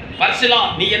சொல்றாரு, பர்சிலா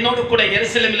நீ என்னோடு கூட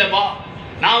எருசலேமில் வா,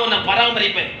 நான் உன்னை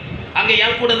பராமரிப்பேன், அங்கே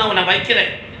என் கூட நான் உன்னை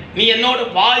வைக்கிறேன், நீ என்னோடு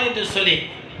வா என்று சொல்லி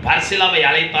பர்சிலாவை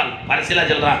அழைத்தான். பர்சிலா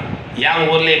சொல்றான், என்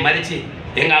ஊர்லேயே மறிச்சு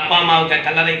எங்கள் அப்பா அம்மாவுக்கு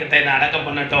கல்லறை கிட்ட என்னை அடக்கம்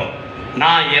பண்ணட்டும்,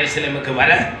 நான் எருசலேமுக்கு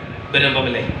வர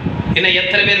விரும்பவில்லை. இன்னும்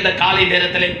எத்தனை பேர் இந்த காலை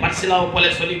நேரத்தில் பர்சிலாவை போல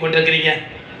சொல்லி கொண்டிருக்கிறீங்க,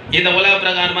 இந்த உலக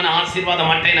பிரகாரமான ஆசீர்வாதம்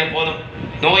மட்டும் எனக்கு போதும்,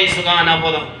 நோய் சுகம் ஆனால்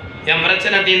போதும், என்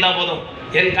பிரச்சனை தீர்ந்தா போதும்,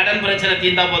 என் கடன் பிரச்சனை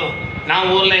தீர்ந்தா போதும், நான்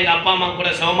ஊரில் எங்கள் அப்பா அம்மா கூட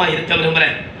சுகமாக இருக்க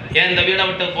விரும்புகிறேன், ஏன் இந்த வீடை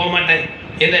விட்டு போக மாட்டேன்,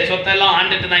 இந்த சொத்தெல்லாம்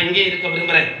ஆண்டுட்டு நான் இங்கே இருக்க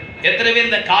விரும்புகிறேன். எத்தனை பேர்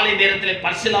இந்த காலை நேரத்தில்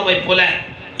பர்சிலாவை போல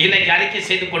இன்னைக்கு அறிக்கை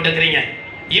செய்து கொண்டிருக்கிறீங்க?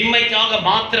 இம்மைக்காக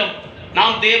மாத்திரம்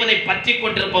நாம் தேவனை பற்றி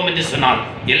கொண்டிருப்போம் என்று சொன்னால்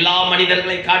எல்லா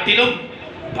மனிதர்களை காட்டிலும்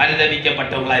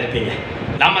பரிதவிக்கப்பட்டவங்களா இருப்பீங்க.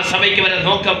 நம்ம சபைக்கு வர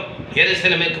நோக்கம்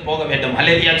எருசலேமுக்கு போக வேண்டும்.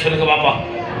 அல்லேலூயா சொல்லுங்க பாப்பா.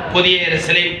 புதிய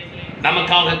எருசலேம்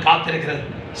நமக்காக காத்திருக்கிறது,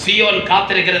 சீயோன்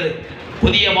காத்திருக்கிறது,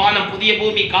 புதிய வானம் புதிய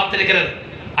பூமி காத்திருக்கிறது.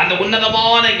 அந்த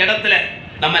உன்னதமான இடத்துல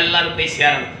நம்ம எல்லாரும் போய்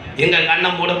சேரணும். எங்கள்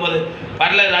கண்ணம் மூடும்போது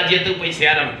பரல ராஜ்யத்துக்கு போய்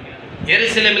சேரணும்.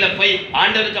 எருசலேமில் போய்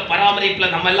ஆண்டவருக்கு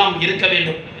பராமரிப்பில் நம்ம எல்லாம் இருக்க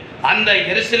வேண்டும். அந்த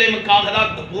எருசலேமுக்காக தான்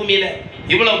இந்த பூமியில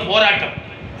இவ்வளவு போராட்டம்,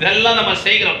 இதெல்லாம் நம்ம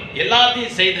செய்கிறோம்.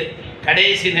 எல்லாத்தையும் செய்து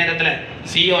கடைசி நேரத்தில்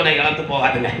சீயோனை இழந்து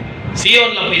போகாதுங்க.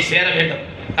 சீயோன்ல போய் சேர வேண்டும்.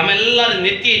 நம்ம எல்லாரும்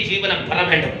நித்திய ஜீவனை பெற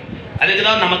வேண்டும். அதுக்கு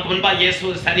தான் நமக்கு முன்பாக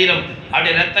இயேசு சரீரம்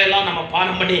அப்படி ரத்தம் எல்லாம் நம்ம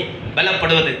பானம் பண்ணி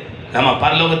பலப்படுவது. நம்ம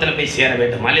பரலோகத்தில் போய் சேர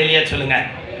வேண்டும். அல்லேலூயா சொல்லுங்க.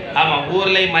 ஆமாம்,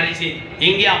 ஊர்லேயே மறிச்சு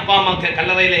இங்கே அப்பா அம்மாக்கு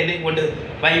கல்லறையில் என்னை கொண்டு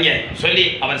வைங்க சொல்லி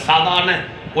அவர் சாதாரண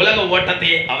உலக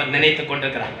ஓட்டத்தையே அவர் நினைத்து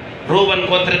கொண்டிருக்கிறார். ரூபன்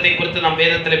கோத்திரத்தை குறித்து நாம்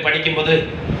வேதத்தில் படிக்கும்போது,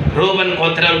 ரூபன்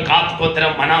கோத்திரம், காத்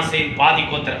கோத்திரம், மனாசேயின் பாதி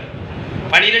கோத்திரம்,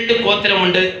 12 கோத்திரம்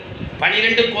உண்டு.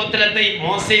 12 கோத்திரத்தை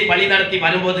மோசே வழி நடத்தி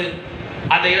வரும்போது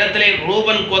அந்த இடத்துல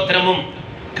ரூபன் கோத்திரமும்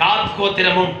காத்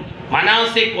கோத்திரமும்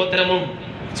மனாசே கோத்திரமும்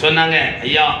சொன்னாங்க,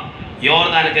 ஐயா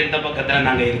யோர்தானுக்கு இந்த பக்கத்தில்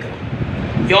நாங்கள் இருக்கிறோம்,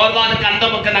 யோர்தானுக்கு அந்த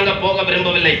பக்கம் நாங்கள் போக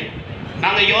விரும்பவில்லை,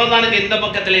 நாங்கள் யோர்தானுக்கு இந்த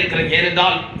பக்கத்தில் இருக்கிறோம்.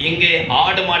 ஏனென்றால் இங்கே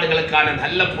ஆடு மாடுகளுக்கான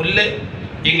நல்ல புல்லு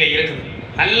இங்கே இருக்குது,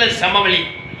 நல்ல சமவெளி,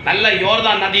 நல்ல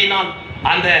யோர்தான் நதியினால்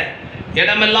அந்த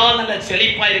இடமெல்லாம் நல்ல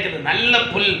செழிப்பாக இருக்குது, நல்ல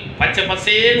புல் பச்சை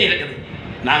பசேன்னு இருக்குது.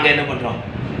 நாங்கள் என்ன பண்ணுறோம்,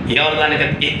 யோர்தானுக்கு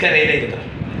இக்கரையில் இருக்கிறோம்,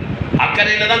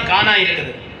 அக்கறையில் தான் கானா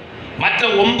இருக்குது. மற்ற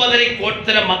 9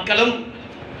 கோத்திர மக்களும்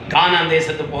கானான்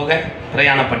தேசத்துக்கு போக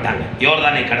பிரயாணப்பட்டாங்க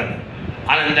யோர்தானை கடந்து.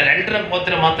 ஆனால் இந்த 2.5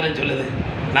 கோத்திரம் மாத்திரம் சொல்லுது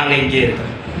நாங்கள் இங்கே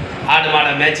இருக்கிறோம். ஆடு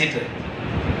மாடை மேய்ச்சிட்டு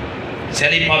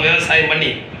செழிப்பாக விவசாயம் பண்ணி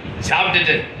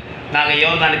சாப்பிட்டுட்டு நாங்கள்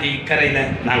யோர்தானுக்கு இக்கரையில்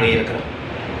நாங்கள் இருக்கிறோம்.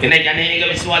 இன்னைக்கு அநேக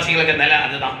விசுவாசிகளுக்கு நிலை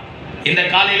அதுதான். இந்த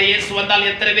காலையில் இயேசு வந்தால்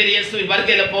எத்தனை பேர் இயேசுவின்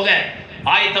வருகையில் போக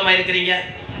ஆயத்தமாக இருக்கிறீங்க?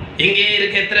 இங்கே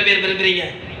இருக்க எத்தனை பேர் விரும்புகிறீங்க?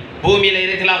 பூமியில்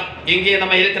இருக்கலாம், இங்கே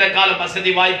நம்ம இருக்கிற கால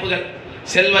வசதி வாய்ப்புகள்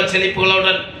செல்வ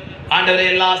செழிப்புகளுடன் ஆண்டவரை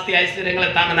எல்லா ஆஸ்தி ஐஸ்வர்யங்களை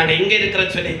தாங்க நாங்கள் இங்கே இருக்கிற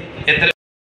சொல்லி எத்தனை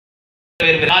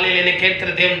பேர் காலையில் என்னை கேட்கிற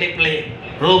தேவனுடைய பிள்ளையை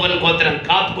ரூபன் கோத்திரம்,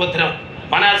 காத் கோத்திரம்,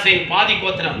 மனாசையின் பாதி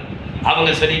கோத்திரம் அவங்க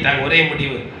சொல்லிட்டாங்க ஒரே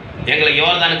முடிவு, எங்களை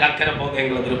யோர்தானுக்கு அக்கறை போக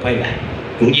எங்களுக்கு விருப்பம் இல்லை,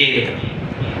 இங்கே இருக்கிறோம்.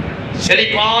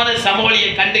 செழிப்பான சமவெளியை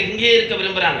கண்டு இங்கே இருக்க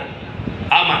விரும்புகிறாங்க.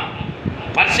 ஆமாம்,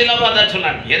 பர்சிலாவா தான்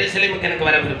சொன்னார், எருசலேமுக்கு எனக்கு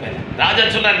வர விருப்பம் இல்லை. ராஜா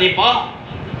சொன்னார், நீ பா,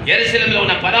 எருசலேமில்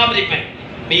உன்னை பராமரிப்பேன்,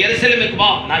 நீ எருசலேமுக்கு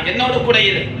வா, நான் என்னோட கூட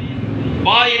இரு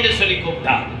வா என்று சொல்லி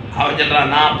கூப்பிட்டா. அவன்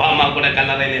சொல்றான், நான் அப்பா அம்மா கூட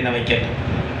கல்லறையில் என்ன வைக்கட்டும்,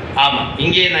 ஆமாம்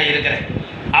இங்கே நான் இருக்கிறேன்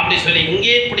அப்படி சொல்லி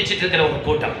இங்கே பிடிச்சிட்டு இருக்கிற ஒரு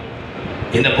கூட்டம்.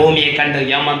 இந்த பூமியை கண்டு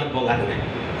ஏமாந்து போகாதுங்க.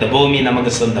 இந்த பூமி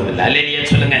நமக்கு சொந்தம் இல்லை. அல்லேலூயா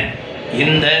சொல்லுங்க.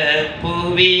 இந்த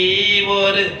புவி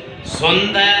ஒரு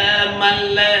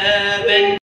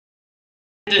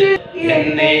சொந்தமல்லவென்று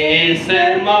என்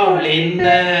நேசர்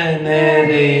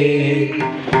மொழிந்தனரே.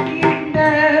 இந்த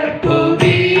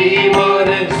புவி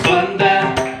ஒரு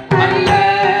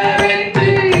சொந்தமல்லவென்று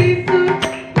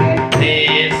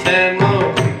நேசர்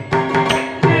மொழிந்தனரே.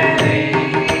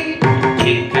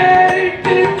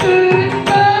 இக்கட்டு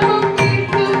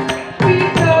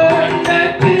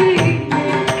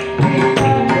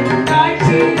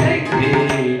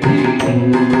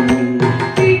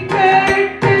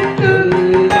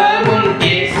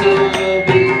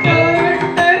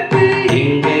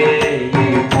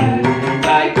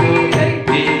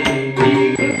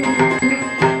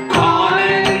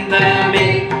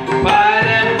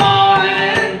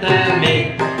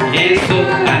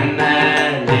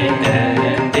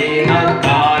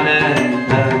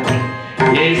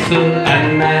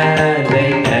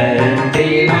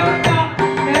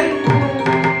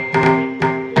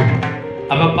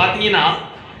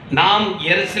நாம்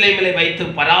எருசலேமிலே வைத்து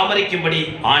பராமரிக்கும்படி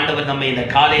ஆண்டவர் நம்மை இந்த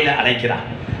காலையில அழைக்கிறார்.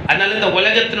 அதனால இந்த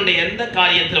உலகத்தினுடைய எந்த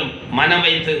காரியத்திலும் மனம்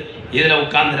வைத்து இதுல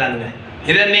உட்கார்ந்துறாங்க,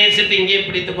 இதை நேசித்து இங்கே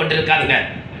பிடித்து கொண்டிருக்காதுங்க.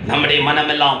 நம்முடைய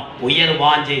மனமெல்லாம் உயர்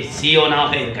வாஞ்சை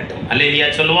சீயோனாக இருக்கட்டும். அல்லேலூயா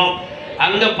சொல்லுவோம்.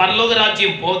 அங்க பரலோக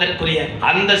ராஜ்யம் போவதற்குரிய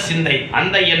அந்த சிந்தை,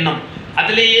 அந்த எண்ணம்,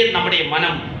 அதிலேயே நம்முடைய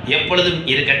மனம் எப்பொழுதும்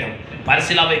இருக்கட்டும்.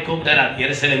 பர்சிலாவை கூப்பிட்டார்,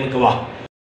 எருசலேமுக்கு வா.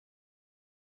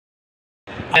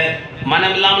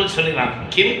 மனம் இல்லாமல் சொல்லுகிறான்,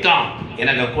 கிம்காம்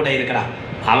எனக்கு கூட இருக்கிறான்,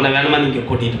 அவனை வேணுமா நீங்க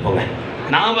கூட்டிட்டு போங்க,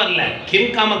 நான் வரல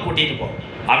கிம்காம கூட்டிட்டு போ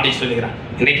அப்படி சொல்லுகிறான்.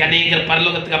 இன்னைக்கு அநேகர்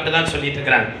பரலோகத்துக்கு அப்படிதான் சொல்லிட்டு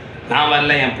இருக்கிறாங்க, நான்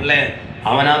வரல என் பிள்ளை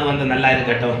அவனாவது வந்து நல்லா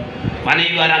இருக்கட்டும்.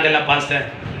 மனைவி வராங்கல்ல பாஸ்டர்,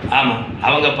 ஆமாம்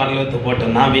அவங்க பரலோகத்துக்கு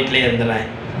போட்டோம், நான் வீட்டிலே இருந்துடுறேன்.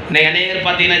 இன்னைக்கு அநேகர்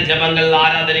பார்த்தீங்கன்னா ஜபங்கள்,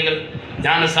 ஆராதனைகள்,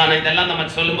 ஞானசானம் இதெல்லாம் நம்ம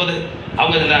சொல்லும்போது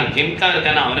அவங்க சொல்கிறாங்க, கிம்கா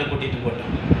இருக்கானா அவனை கூட்டிட்டு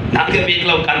போட்டோம், நாங்கள்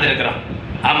வீட்டில் உட்காந்துருக்கிறோம்.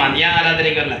 ஆமாம் ஏன்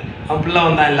ஆராதனைக்கு வரல, அவன் பிள்ளை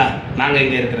வந்தா இல்லை, நாங்கள்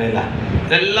இங்கே இருக்கிறோம் இல்லை.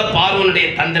 இதெல்லாம் பார்வனுடைய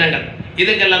தந்திரங்கள்,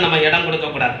 இதுக்கெல்லாம் நம்ம இடம்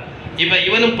கொடுக்கக்கூடாது. இப்போ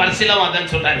இவனும் பரிசீலம்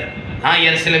அதான் சொல்கிறாரு, நான்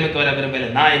எருசலேமுக்கு வர விரும்பலை,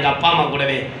 நான் எங்கள் அப்பா அம்மா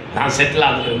கூடவே நான் செட்டில்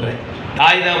ஆக விரும்புகிறேன்.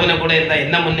 தாய் தகவனை கூட இருந்தால்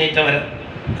என்ன முன்னேற்றம் வரும்.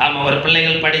 ஆமாம், ஒரு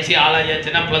பிள்ளைகள் படித்து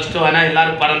ஆளாயாச்சுன்னா +2 ஆனால்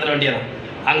எல்லோரும் பறந்துட வேண்டியதான்.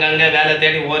 அங்கங்கே வேலை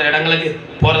தேடி ஒரு இடங்களுக்கு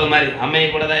போகிறது மாதிரி அம்மையை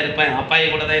கூட தான் இருப்பேன், அப்பாயை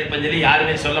கூட தான் இருப்பேன்னு சொல்லி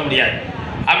யாருமே சொல்ல முடியாது.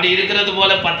 அப்படி இருக்கிறது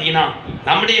போல் பார்த்தீங்கன்னா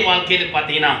நம்முடைய வாழ்க்கையில்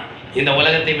பார்த்தீங்கன்னா இந்த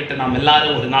உலகத்தை விட்டு நாம்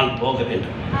எல்லாரும் ஒரு நாள் போக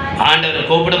வேண்டும். ஆண்டவர்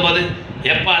கூப்பிடும்போது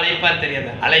எப்போ அழைப்பார் தெரியாது,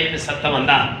 அழைப்பு சத்தம்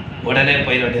வந்தால் உடனே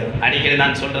போயிட வேண்டியது. அடிக்கடி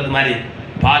நான் சொல்கிறது மாதிரி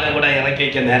பாலை கூட இறக்கி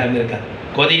வைக்க நேரம் இருக்காது.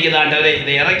 கொதிக்குது ஆண்டவரே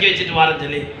இதை இறக்கி வச்சுட்டு வாரன்னு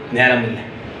சொல்லி நேரம் இல்லை,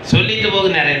 சொல்லிட்டு போக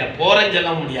நேரம் இல்லை, போகிறேன்னு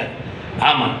சொல்ல முடியாது.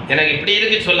 ஆமாம் எனக்கு இப்படி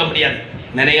இருக்கு சொல்ல முடியாது.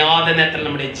 நினையாத நேரத்தில்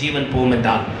நம்முடைய ஜீவன் போகும்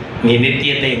என்றால் நீ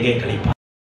நித்தியத்தை எங்கே கழிப்பார்.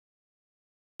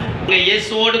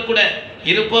 இயேசுவோடு கூட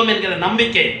இருப்போம் என்கிற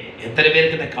நம்பிக்கை எத்தனை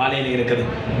பேருக்கு இந்த காலையில் இருக்குது.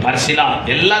 பரிசிலா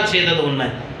எல்லாம் செய்தது உண்மை,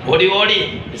 ஓடி ஓடி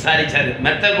விசாரிச்சாரு,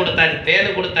 மெத்த கொடுத்தாரு, தேனு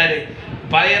கொடுத்தாரு,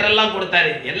 பயிரெல்லாம்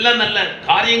கொடுத்தாரு, எல்லாம் நல்ல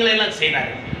காரியங்களை எல்லாம்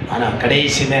செய்தாரு. ஆனால்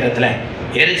கடைசி நேரத்தில்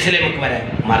எருசலேமுக்கு வர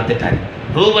மறந்துட்டாரு.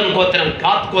 ரூபன் கோத்திரம்,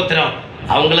 காத் கோத்திரம்,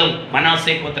 அவங்களும்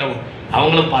மனாசே கோத்திரமும்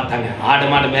அவங்களும் பார்த்தாங்க, ஆடு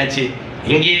மாடு மேய்ச்சி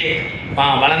இங்கே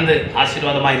வளர்ந்து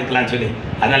ஆசீர்வாதமாக இருக்கலாம்னு சொல்லி.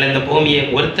 அதனால் இந்த பூமியை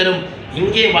ஒருத்தரும்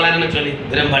இங்கே வளரணும்னு சொல்லி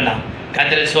விரும்பண்டாம்.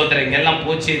 கத்திர சோத்திரம் இங்கெல்லாம்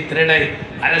பூச்சி திருடை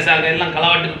அரசாங்கம் எல்லாம்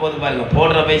களவாட்டுக்கு போது பாருங்க,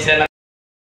 போடுற பைசெல்லாம்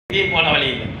இங்கேயும் போன வழி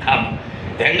இல்லை. ஆமாம்,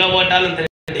 எங்கே போட்டாலும்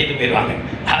திருடிட்டு போயிடுவாங்க.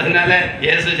 அதனால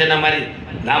இயேசு சொன்ன மாதிரி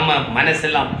நம்ம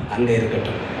மனசெல்லாம் அங்கே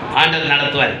இருக்கட்டும். ஆண்டவர்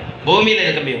நடத்துவார். பூமியில்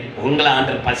இருக்க முடியும், உங்களை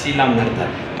ஆண்டவர் பசி இல்லாமல்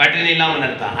நடத்தார், பட்டினி இல்லாமல்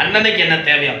நடத்தார். அண்ணனுக்கு என்ன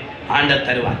தேவையோ ஆண்டவர்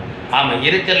தருவார். ஆமாம்,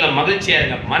 இருக்கிறதுல மகிழ்ச்சியாக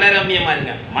இருங்க, மனரம்யமாக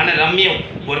இருங்க. மனரம்யம்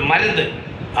ஒரு மருந்து.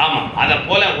 ஆமா, அதை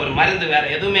போல ஒரு மருந்து வேற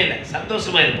எதுவுமே இல்லை.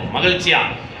 சந்தோஷமா இருப்போம், மகிழ்ச்சியா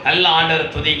நல்ல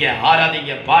ஆண்டவர் துதிங்க,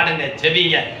 ஆராதிங்க, பாடுங்க,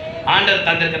 ஜெபிங்க. ஆண்டவர்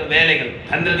தந்திருக்கிற வேலைகள்,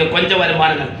 தந்திருக்க கொஞ்சம்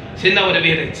வருமானங்கள், சின்ன ஒரு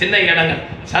வீடு, சின்ன இடங்கள்,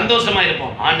 சந்தோஷமா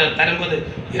இருப்போம். ஆண்டவர் தரும்போது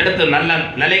எடுத்து நல்ல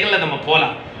நிலைகளில் நம்ம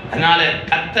போகலாம். அதனால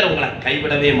கர்த்தர் உங்களை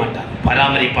கைவிடவே மாட்டார்,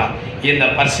 பராமரிப்பார். இந்த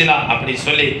பர்சிலா அப்படி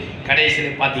சொல்லி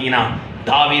கடைசியில் பார்த்தீங்கன்னா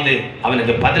தாவீது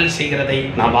அவனுக்கு பதில் செய்கிறதை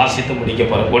நான் வாசித்து முடிக்க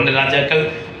போறேன். 1 ராஜாக்கள்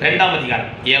 2ஆம்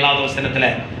அதிகாரம் 7வது வசனத்துல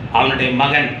அவனுடைய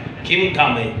மகன்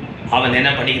கிம்காமை அவன் என்ன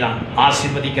பண்ணுகிறான்,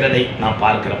 ஆசீர்வதிக்கிறதை நாம்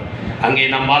பார்க்கிறோம். அங்கே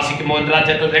நாம் வாசிக்கும் 1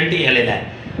 ராஜாக்கள் 2:7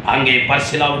 அங்கே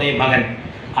பர்சிலாவுடைய மகன்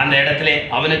அந்த இடத்துல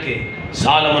அவனுக்கு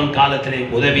சாலமன் காலத்திலே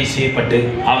உதவி செய்யப்பட்டு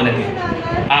அவனுக்கு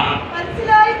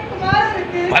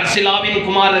பர்சிலாவின்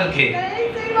குமாரருக்கு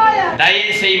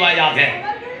தயவு செய்வாயாக.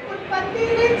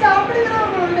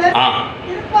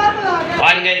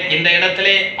 பாருங்க, இந்த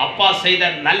இடத்திலே அப்பா செய்த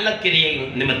நல்ல கிரியை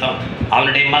நிமித்தம்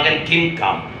அவனுடைய மகன்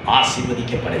கிம்காம்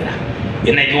ஆசீர்வதிக்கப்படுகிறார்.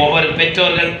 இன்னைக்கு ஒவ்வொரு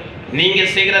பெற்றோர்கள் நீங்க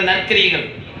செய்கிற நற்கிரிகள்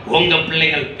உங்க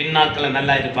பிள்ளைகள் பின்னாக்கள்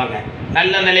நல்லா இருப்பாங்க,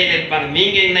 நல்ல நிலையில் இருப்பாங்க.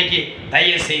 நீங்க இன்னைக்கு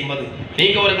தயவு செய்யும் போது,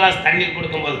 நீங்க ஒரு கிளாஸ் தண்ணீர்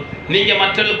கொடுக்கும்போது, நீங்க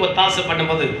மற்றவர்களுக்கு ஒத்தாசை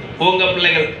பண்ணும்போது, உங்க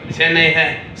பிள்ளைகள் சென்னையில,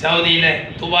 சவுதியில,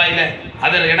 துபாயில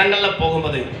அதர் இடங்கள்ல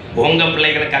போகும்போது உங்க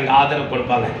பிள்ளைகளுக்கு அங்கே ஆதரவு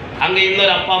கொடுப்பாங்க. அங்க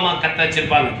இன்னொரு அப்பா அம்மா கத்த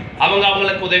வச்சிருப்பாங்க, அவங்க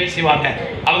அவங்களுக்கு உதவி செய்வாங்க.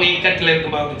 அவங்க இக்கட்டில்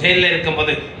இருக்கும்போது, ஜெயிலில்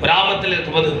இருக்கும்போது, ஒரு ஆபத்தில்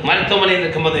இருக்கும்போது, மருத்துவமனையில்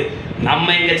இருக்கும்போது நம்ம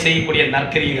இங்கே செய்யக்கூடிய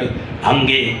நற்கிரிகள்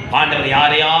அங்கே ஆண்டவர்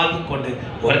யாரையாவது கொண்டு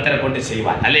ஒருத்தரை கொண்டு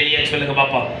செய்வார். அல்லேலூயா சொல்லுங்க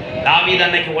பாப்போம். தாவீது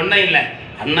அன்னைக்கு ஒன்றும் இல்லை,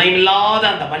 அன்னையும் இல்லாத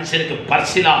அந்த மனுஷனுக்கு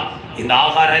பர்சிலா இந்த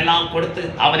ஆகாரம் எல்லாம் கொடுத்து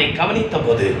அவனை கவனித்த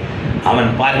போது அவன்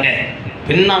பாருங்க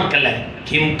பின்னாட்கள்ல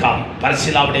கிம்காம்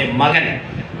பர்சிலாவுடைய மகன்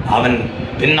அவன்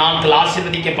பின்னாட்கள்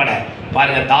ஆசீர்வதிக்கப்பட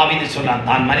பாருங்க. தாவீது சொல்றான்,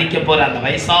 தான் மரிக்க போற அந்த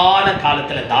வயசான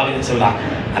காலத்துல தாவீது சொல்றான்,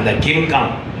 அந்த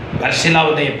கிம்காம்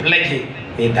பர்சிலாவுடைய பிள்ளைக்கு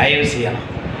நீ தயவு செய்யணும்,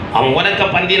 அவன் உனக்கு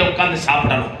பந்தியில் உட்கார்ந்து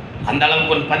சாப்பிடணும். அந்த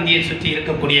அளவுக்கு உன் பந்தியை சுற்றி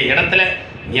இருக்கக்கூடிய இடத்துல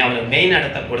நீ அவனுக்கு மெயின்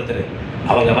இடத்தை கொடுத்துரு.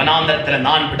 அவங்க வனாந்தரத்தில்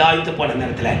நான் விடாய்த்து போன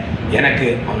நேரத்தில் எனக்கு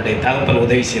அவனுடைய தகப்பன்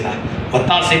உதவி செய்தான்,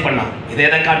 ஒத்தாசை பண்ணான். இதை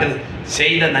எதை காட்டுது,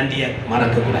 செய்த நன்றியை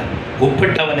மறக்கக்கூடாது.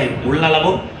 உப்பிட்டவனை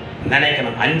உள்ளளவும்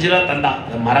நினைக்கணும். 5 ரூபா தந்தா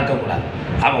அதை மறக்கக்கூடாது.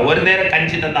 அவன் ஒரு நேரம்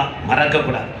கஞ்சி தந்தா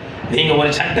மறக்கக்கூடாது. நீங்கள் ஒரு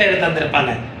சட்டை எடுத்து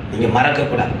தந்திருப்பாங்க, நீங்கள்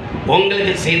மறக்கக்கூடாது.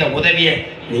 உங்களுக்கு செய்த உதவியை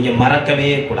நீங்கள் மறக்கவே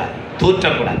கூடாது,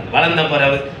 தூற்றக்கூடாது. வளர்ந்த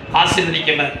பிறகு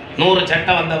ஆசீர்வதிக்க 100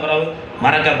 சட்டை வந்த பிறகு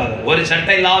மறக்கக்கூடாது. ஒரு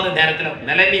சட்டை இல்லாத நேரத்தில்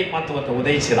நிலைமையை பார்த்து ஒருத்த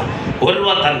உதவி செய்தான், 1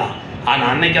 ரூபா தந்தான். ஆனால்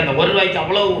அன்னைக்கு அந்த 1 ரூபாய்க்கு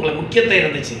அவ்வளோ உங்களுக்கு முக்கியத்துவம்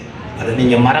இருந்துச்சு, அதை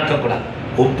நீங்கள் மறக்கக்கூடாது.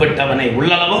 உப்பிட்டவனை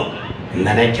உள்ளளவும்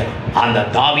நினைக்கலாம். அந்த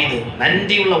தாவீது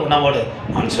நன்றியுள்ள உணவோடு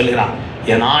அவன் சொல்லுகிறான்,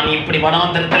 நான் இப்படி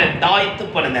வனாந்தரத்தில் தாய்த்து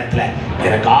போன நேரத்தில்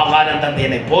எனக்கு ஆகாரம் தந்து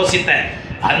என்னை போஷித்த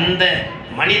அந்த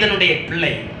மனிதனுடைய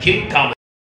பிள்ளை கிம்காம்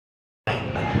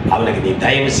அவனுக்கு நீ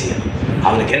தயவு செய்யணும்,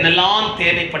 அவனுக்கு என்னெல்லாம்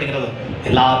தேவைப்படுகிறதோ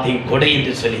எல்லாத்தையும் கொடு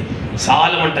என்று சொல்லி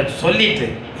சாலமன்ட்ட சொல்லிட்டு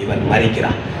இவன்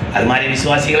மறிக்கிறான். அது மாதிரி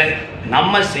விசுவாசிகளை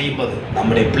நம்ம செய்யும்போது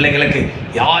நம்முடைய பிள்ளைகளுக்கு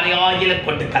யாரையாயில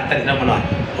கொண்டு கர்த்தர் என்ன பண்ணுவார்,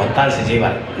 ஒத்தாசை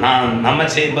செய்வார். நம்ம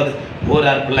செய்யும்போது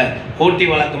ஊரார் பிள்ளை ஊட்டி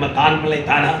வளர்க்கும்போது தான் பிள்ளை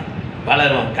தானா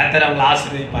வளருவான். கர்த்தர் அவங்களை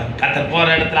ஆசீர்வதிப்பார், கர்த்தர்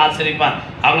போகிற இடத்துல ஆசீர்வதிப்பார்,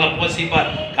 அவங்கள போஷிப்பார்,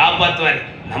 காப்பாற்றுவார்.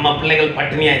 நம்ம பிள்ளைகள்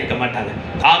பட்டினியாக இருக்க மாட்டாங்க,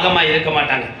 தாகமாக இருக்க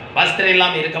மாட்டாங்க, வஸ்திரம்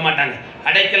இல்லாமல் இருக்க மாட்டாங்க,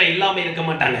 அடைக்கலை இல்லாமல் இருக்க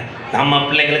மாட்டாங்க. நம்ம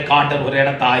பிள்ளைகளுக்கு ஆண்டவர் ஒரு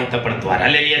இடத்தை ஆயத்தப்படுத்துவார்.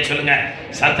 அல்லேலூயா சொல்லுங்க.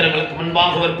 சத்துருக்களுக்கு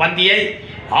முன்பாக ஒரு பந்தியை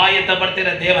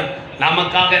ஆயத்தப்படுத்துகிற தேவன்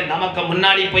நமக்காக நமக்கு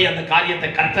முன்னாடி போய் அந்த காரியத்தை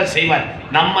கர்த்தர் செய்வார்.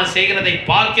 நம்ம செய்கிறதை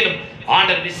பார்க்கிலும்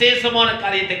ஆண்டவர் விசேஷமான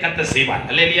காரியத்தை கர்த்தர் செய்வார்.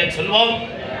 அல்லேலூயா சொல்வோம்.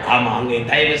 ஆமா, அங்கே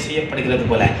தயவு செய்யப்படுகிறது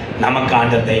போல நமக்கு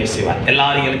ஆண்டவர் தயவு செய்வார்.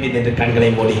 எல்லாரும் எழுப்பி நின்று கண்களை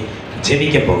மூடி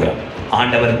ஜெபிக்க போகிறோம்.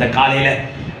 ஆண்டவர் இந்த காலையில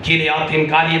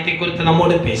கீலியாத்தின் காரியத்தை குறித்து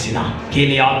நம்மோடு பேசினார்.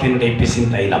 கீலியாத்தினுடைய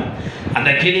பிசின் தைலம், அந்த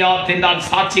கீலியாத் என்றால்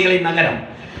சாட்சிகளின் நகரம்.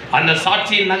 அந்த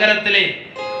சாட்சியின் நகரத்திலே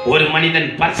ஒரு மனிதன்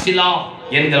பர்சிலா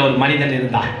என்கிற ஒரு மனிதன்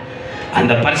இருந்தார்.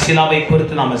 அந்த பர்சிலாவை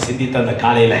குறித்து நாம் சிந்தித்த அந்த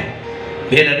காலையில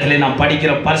வேதத்திலே நாம்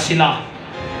படிக்கிற பர்சிலா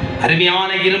அருமையான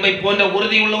இரும்பை போன்ற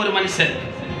உறுதியுள்ள ஒரு மனுஷன்,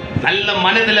 நல்ல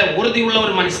மனதில் உறுதியுள்ள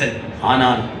ஒரு மனுஷன்.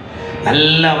 ஆனால்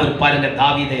நல்ல அவர் பாருங்க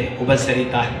தாவீதை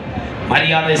உபசரித்தார்,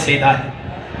 மரியாதை செய்தார்,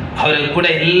 அவர்கள் கூட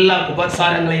எல்லா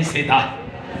உபசாரங்களையும் செய்தார்.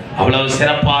 அவ்வளவு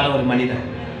சிறப்பான ஒரு மனிதன்.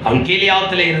 அவன்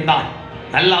கீலியாத்திலே இருந்தான்,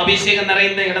 நல்ல அபிஷேகம்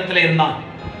நிறைந்த இடத்துல இருந்தான்,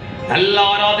 நல்ல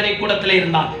ஆராதனை கூடத்தில்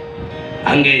இருந்தான்.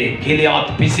 அங்கே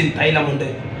கீலியாத் பிசின் தைலம் உண்டு,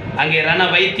 அங்கே ரண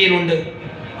வைத்தியன் உண்டு,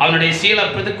 அவனுடைய சீலை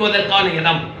பிதுக்குவதற்கான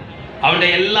இடம்,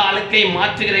 அவனுடைய எல்லா அழுக்கையும்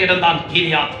மாற்றுகிற இடம் தான்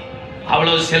கீலியாத்.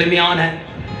 அவ்வளவு செழுமையான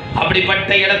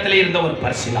அப்படிப்பட்ட இடத்துல இருந்த ஒரு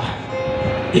பர்சிலா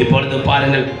இப்பொழுது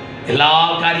பாருங்கள் எல்லா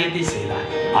காரியத்தையும் செய்தார்.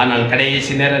 ஆனால்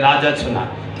கடைசி நேரம் ராஜா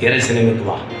சொன்னார், எருசலேமுக்கு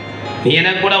வா, நீ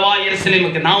என்ன கூட வா,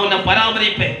 எருசலேமுக்கு நான் உன்னை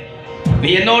பராமரிப்பேன், நீ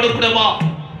என்னோடு கூட வா.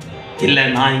 இல்லை,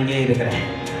 நான் இங்கே இருக்கிறேன்,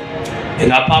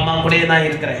 எங்க அப்பா அம்மா கூட நான்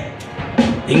இருக்கிறேன்,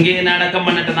 இங்கே அடக்கம்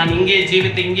பண்ணிட்டு நான் இங்கே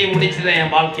ஜீவித்து இங்கே முடிச்சிடறேன்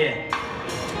என் வாழ்க்கையை.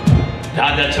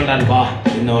 ராஜா சொல்றான், வா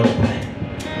என்னோடு கூட.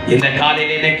 இந்த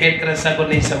காலையில் என்னை கேட்கிற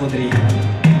சகோதரி சகோதரி,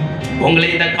 உங்களை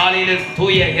இந்த காலையில்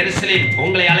தூய எருசலேம்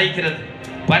உங்களை அழைக்கிறது,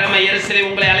 பரம எருசலேம்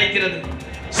உங்களை அழைக்கிறது,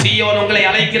 சீயோன் உங்களை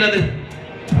அழைக்கிறது.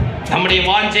 நம்முடைய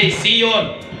வாஞ்சை சீயோன்.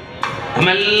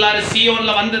 நம்ம எல்லாரும்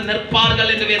சீயோன்ல வந்து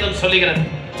நிற்பார்கள் என்று வேதம் சொல்லுகிறது.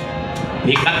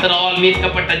 நீ கர்த்தரால்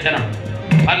மீட்கப்பட்ட ஜனம்,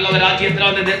 பரலோக ராஜ்யத்தில்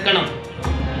வந்து நிற்கணும்,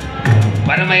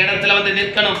 பரம இடத்துல வந்து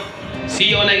நிற்கணும்.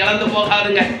 சீயோனை இழந்து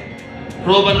போகாதுங்க.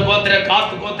 ரூபன் கோத்திர,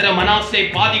 காத்து கோத்திர, மனாசே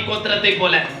பாதி கோத்திரத்தை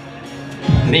போல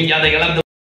நீங்க அதை இழந்து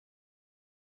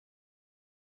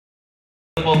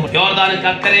யோர்தானுக்கு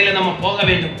அக்கறையில நம்ம போக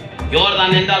வேண்டும்.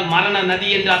 யோர்தான் என்றால் மரண நதி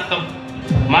என்று அர்த்தம்.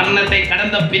 மரணத்தை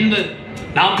கடந்த பின்பு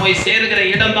நாம் போய் சேருகிற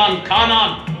இடம்தான்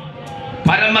கானான்,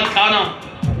 பரம கானான்.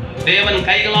 தேவன்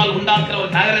கைகளால் உண்டாக்குற ஒரு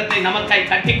நகரத்தை நமக்காய்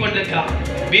கட்டி கொண்டிருக்கிறார்,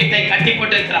 வீட்டை கட்டி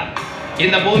கொண்டிருக்கிறார்.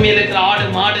 இந்த பூமியில் இருக்கிற ஆடு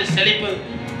மாடு செழிப்பு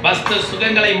வஸ்து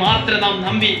சுகங்களை மாத்திர நாம்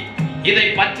நம்பி இதை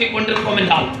பற்றி கொண்டிருப்போம்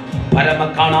என்றால் பரம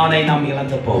கானானை நாம்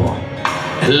இழந்து போவோம்.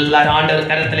 எல்லாரும்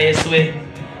ஆண்டவர் கரத்திலே, இயேசுவே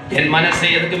என் மனசை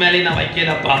எதுக்கு மேலே நான்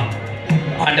வைக்கிறப்பா.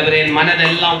 ஆண்டவர் என்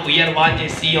மனதெல்லாம் உயர் வாஞ்சி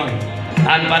சீயோன்,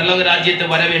 நான் பரலோக ராஜ்யத்தை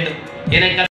வர வேண்டும்.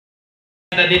 எனக்கு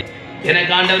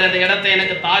ஆண்டவர் அந்த இடத்தை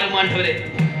எனக்கு தாரும் ஆண்டவரே.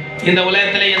 இந்த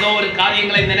உலகத்தில் ஏதோ ஒரு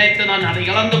காரியங்களை நினைத்து நான் அதை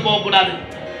இழந்து போகக்கூடாது.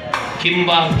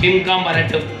 கிம்காம்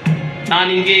வரட்டும்,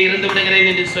 நான் இங்கே இருந்து விடுகிறேன்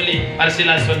என்று சொல்லி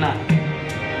பரிசிலா சொன்னார்.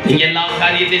 நீங்க எல்லா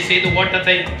காரியத்தையும் செய்து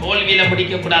ஓட்டத்தை தோல்வியில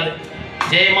முடிக்க கூடாது.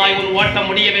 ஜெயமாய் உன் ஓட்டம்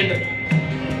முடிய வேண்டும்,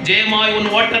 ஜெயமாய் உன்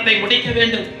ஓட்டத்தை முடிக்க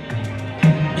வேண்டும்.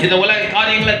 இந்த உலக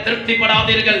காரியங்களை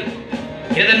திருப்திப்படாதீர்கள்,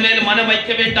 எதன் மேலும் மனம்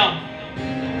வைக்க வேண்டாம்.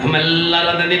 நம்ம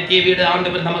எல்லாரும் அந்த நித்திய வீடு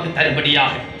ஆண்டவர் நமக்கு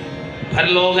தரும்படியாக,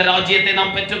 பரலோக ராஜ்யத்தை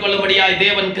நாம் பெற்றுக்கொள்ளும்படியாக,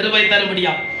 தேவன் கிருபை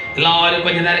தரும்படியாக எல்லாரும்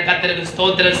கொஞ்ச நேரம் கர்த்தருக்கு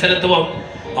ஸ்தோத்திரம் செலுத்துவோம்.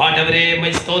 ஆண்டவரே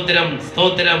உம்மை ஸ்தோத்திரம்,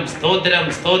 ஸ்தோத்திரம், ஸ்தோத்திரம்,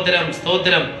 ஸ்தோத்திரம்,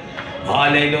 ஸ்தோத்திரம்.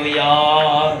 ஹல்லேலூயா.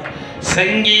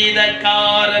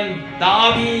 சங்கீதக்காரன்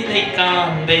தாவீதை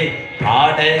காண்பே,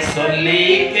 பாட சொல்லி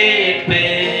கேட்பே.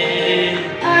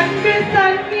 அன்பு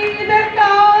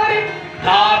சங்கீதக்காரன்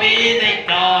தாவீதை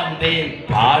காண்பே,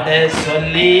 பாட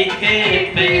சொல்லி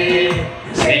கேட்பே.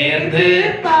 சேர்ந்து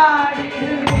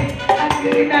பாடிடுவே,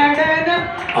 அங்கு நடனம்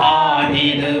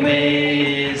ஆடிடுவே,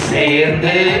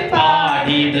 சேர்ந்து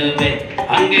பாடிடுவே,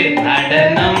 அங்கு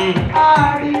நடனம்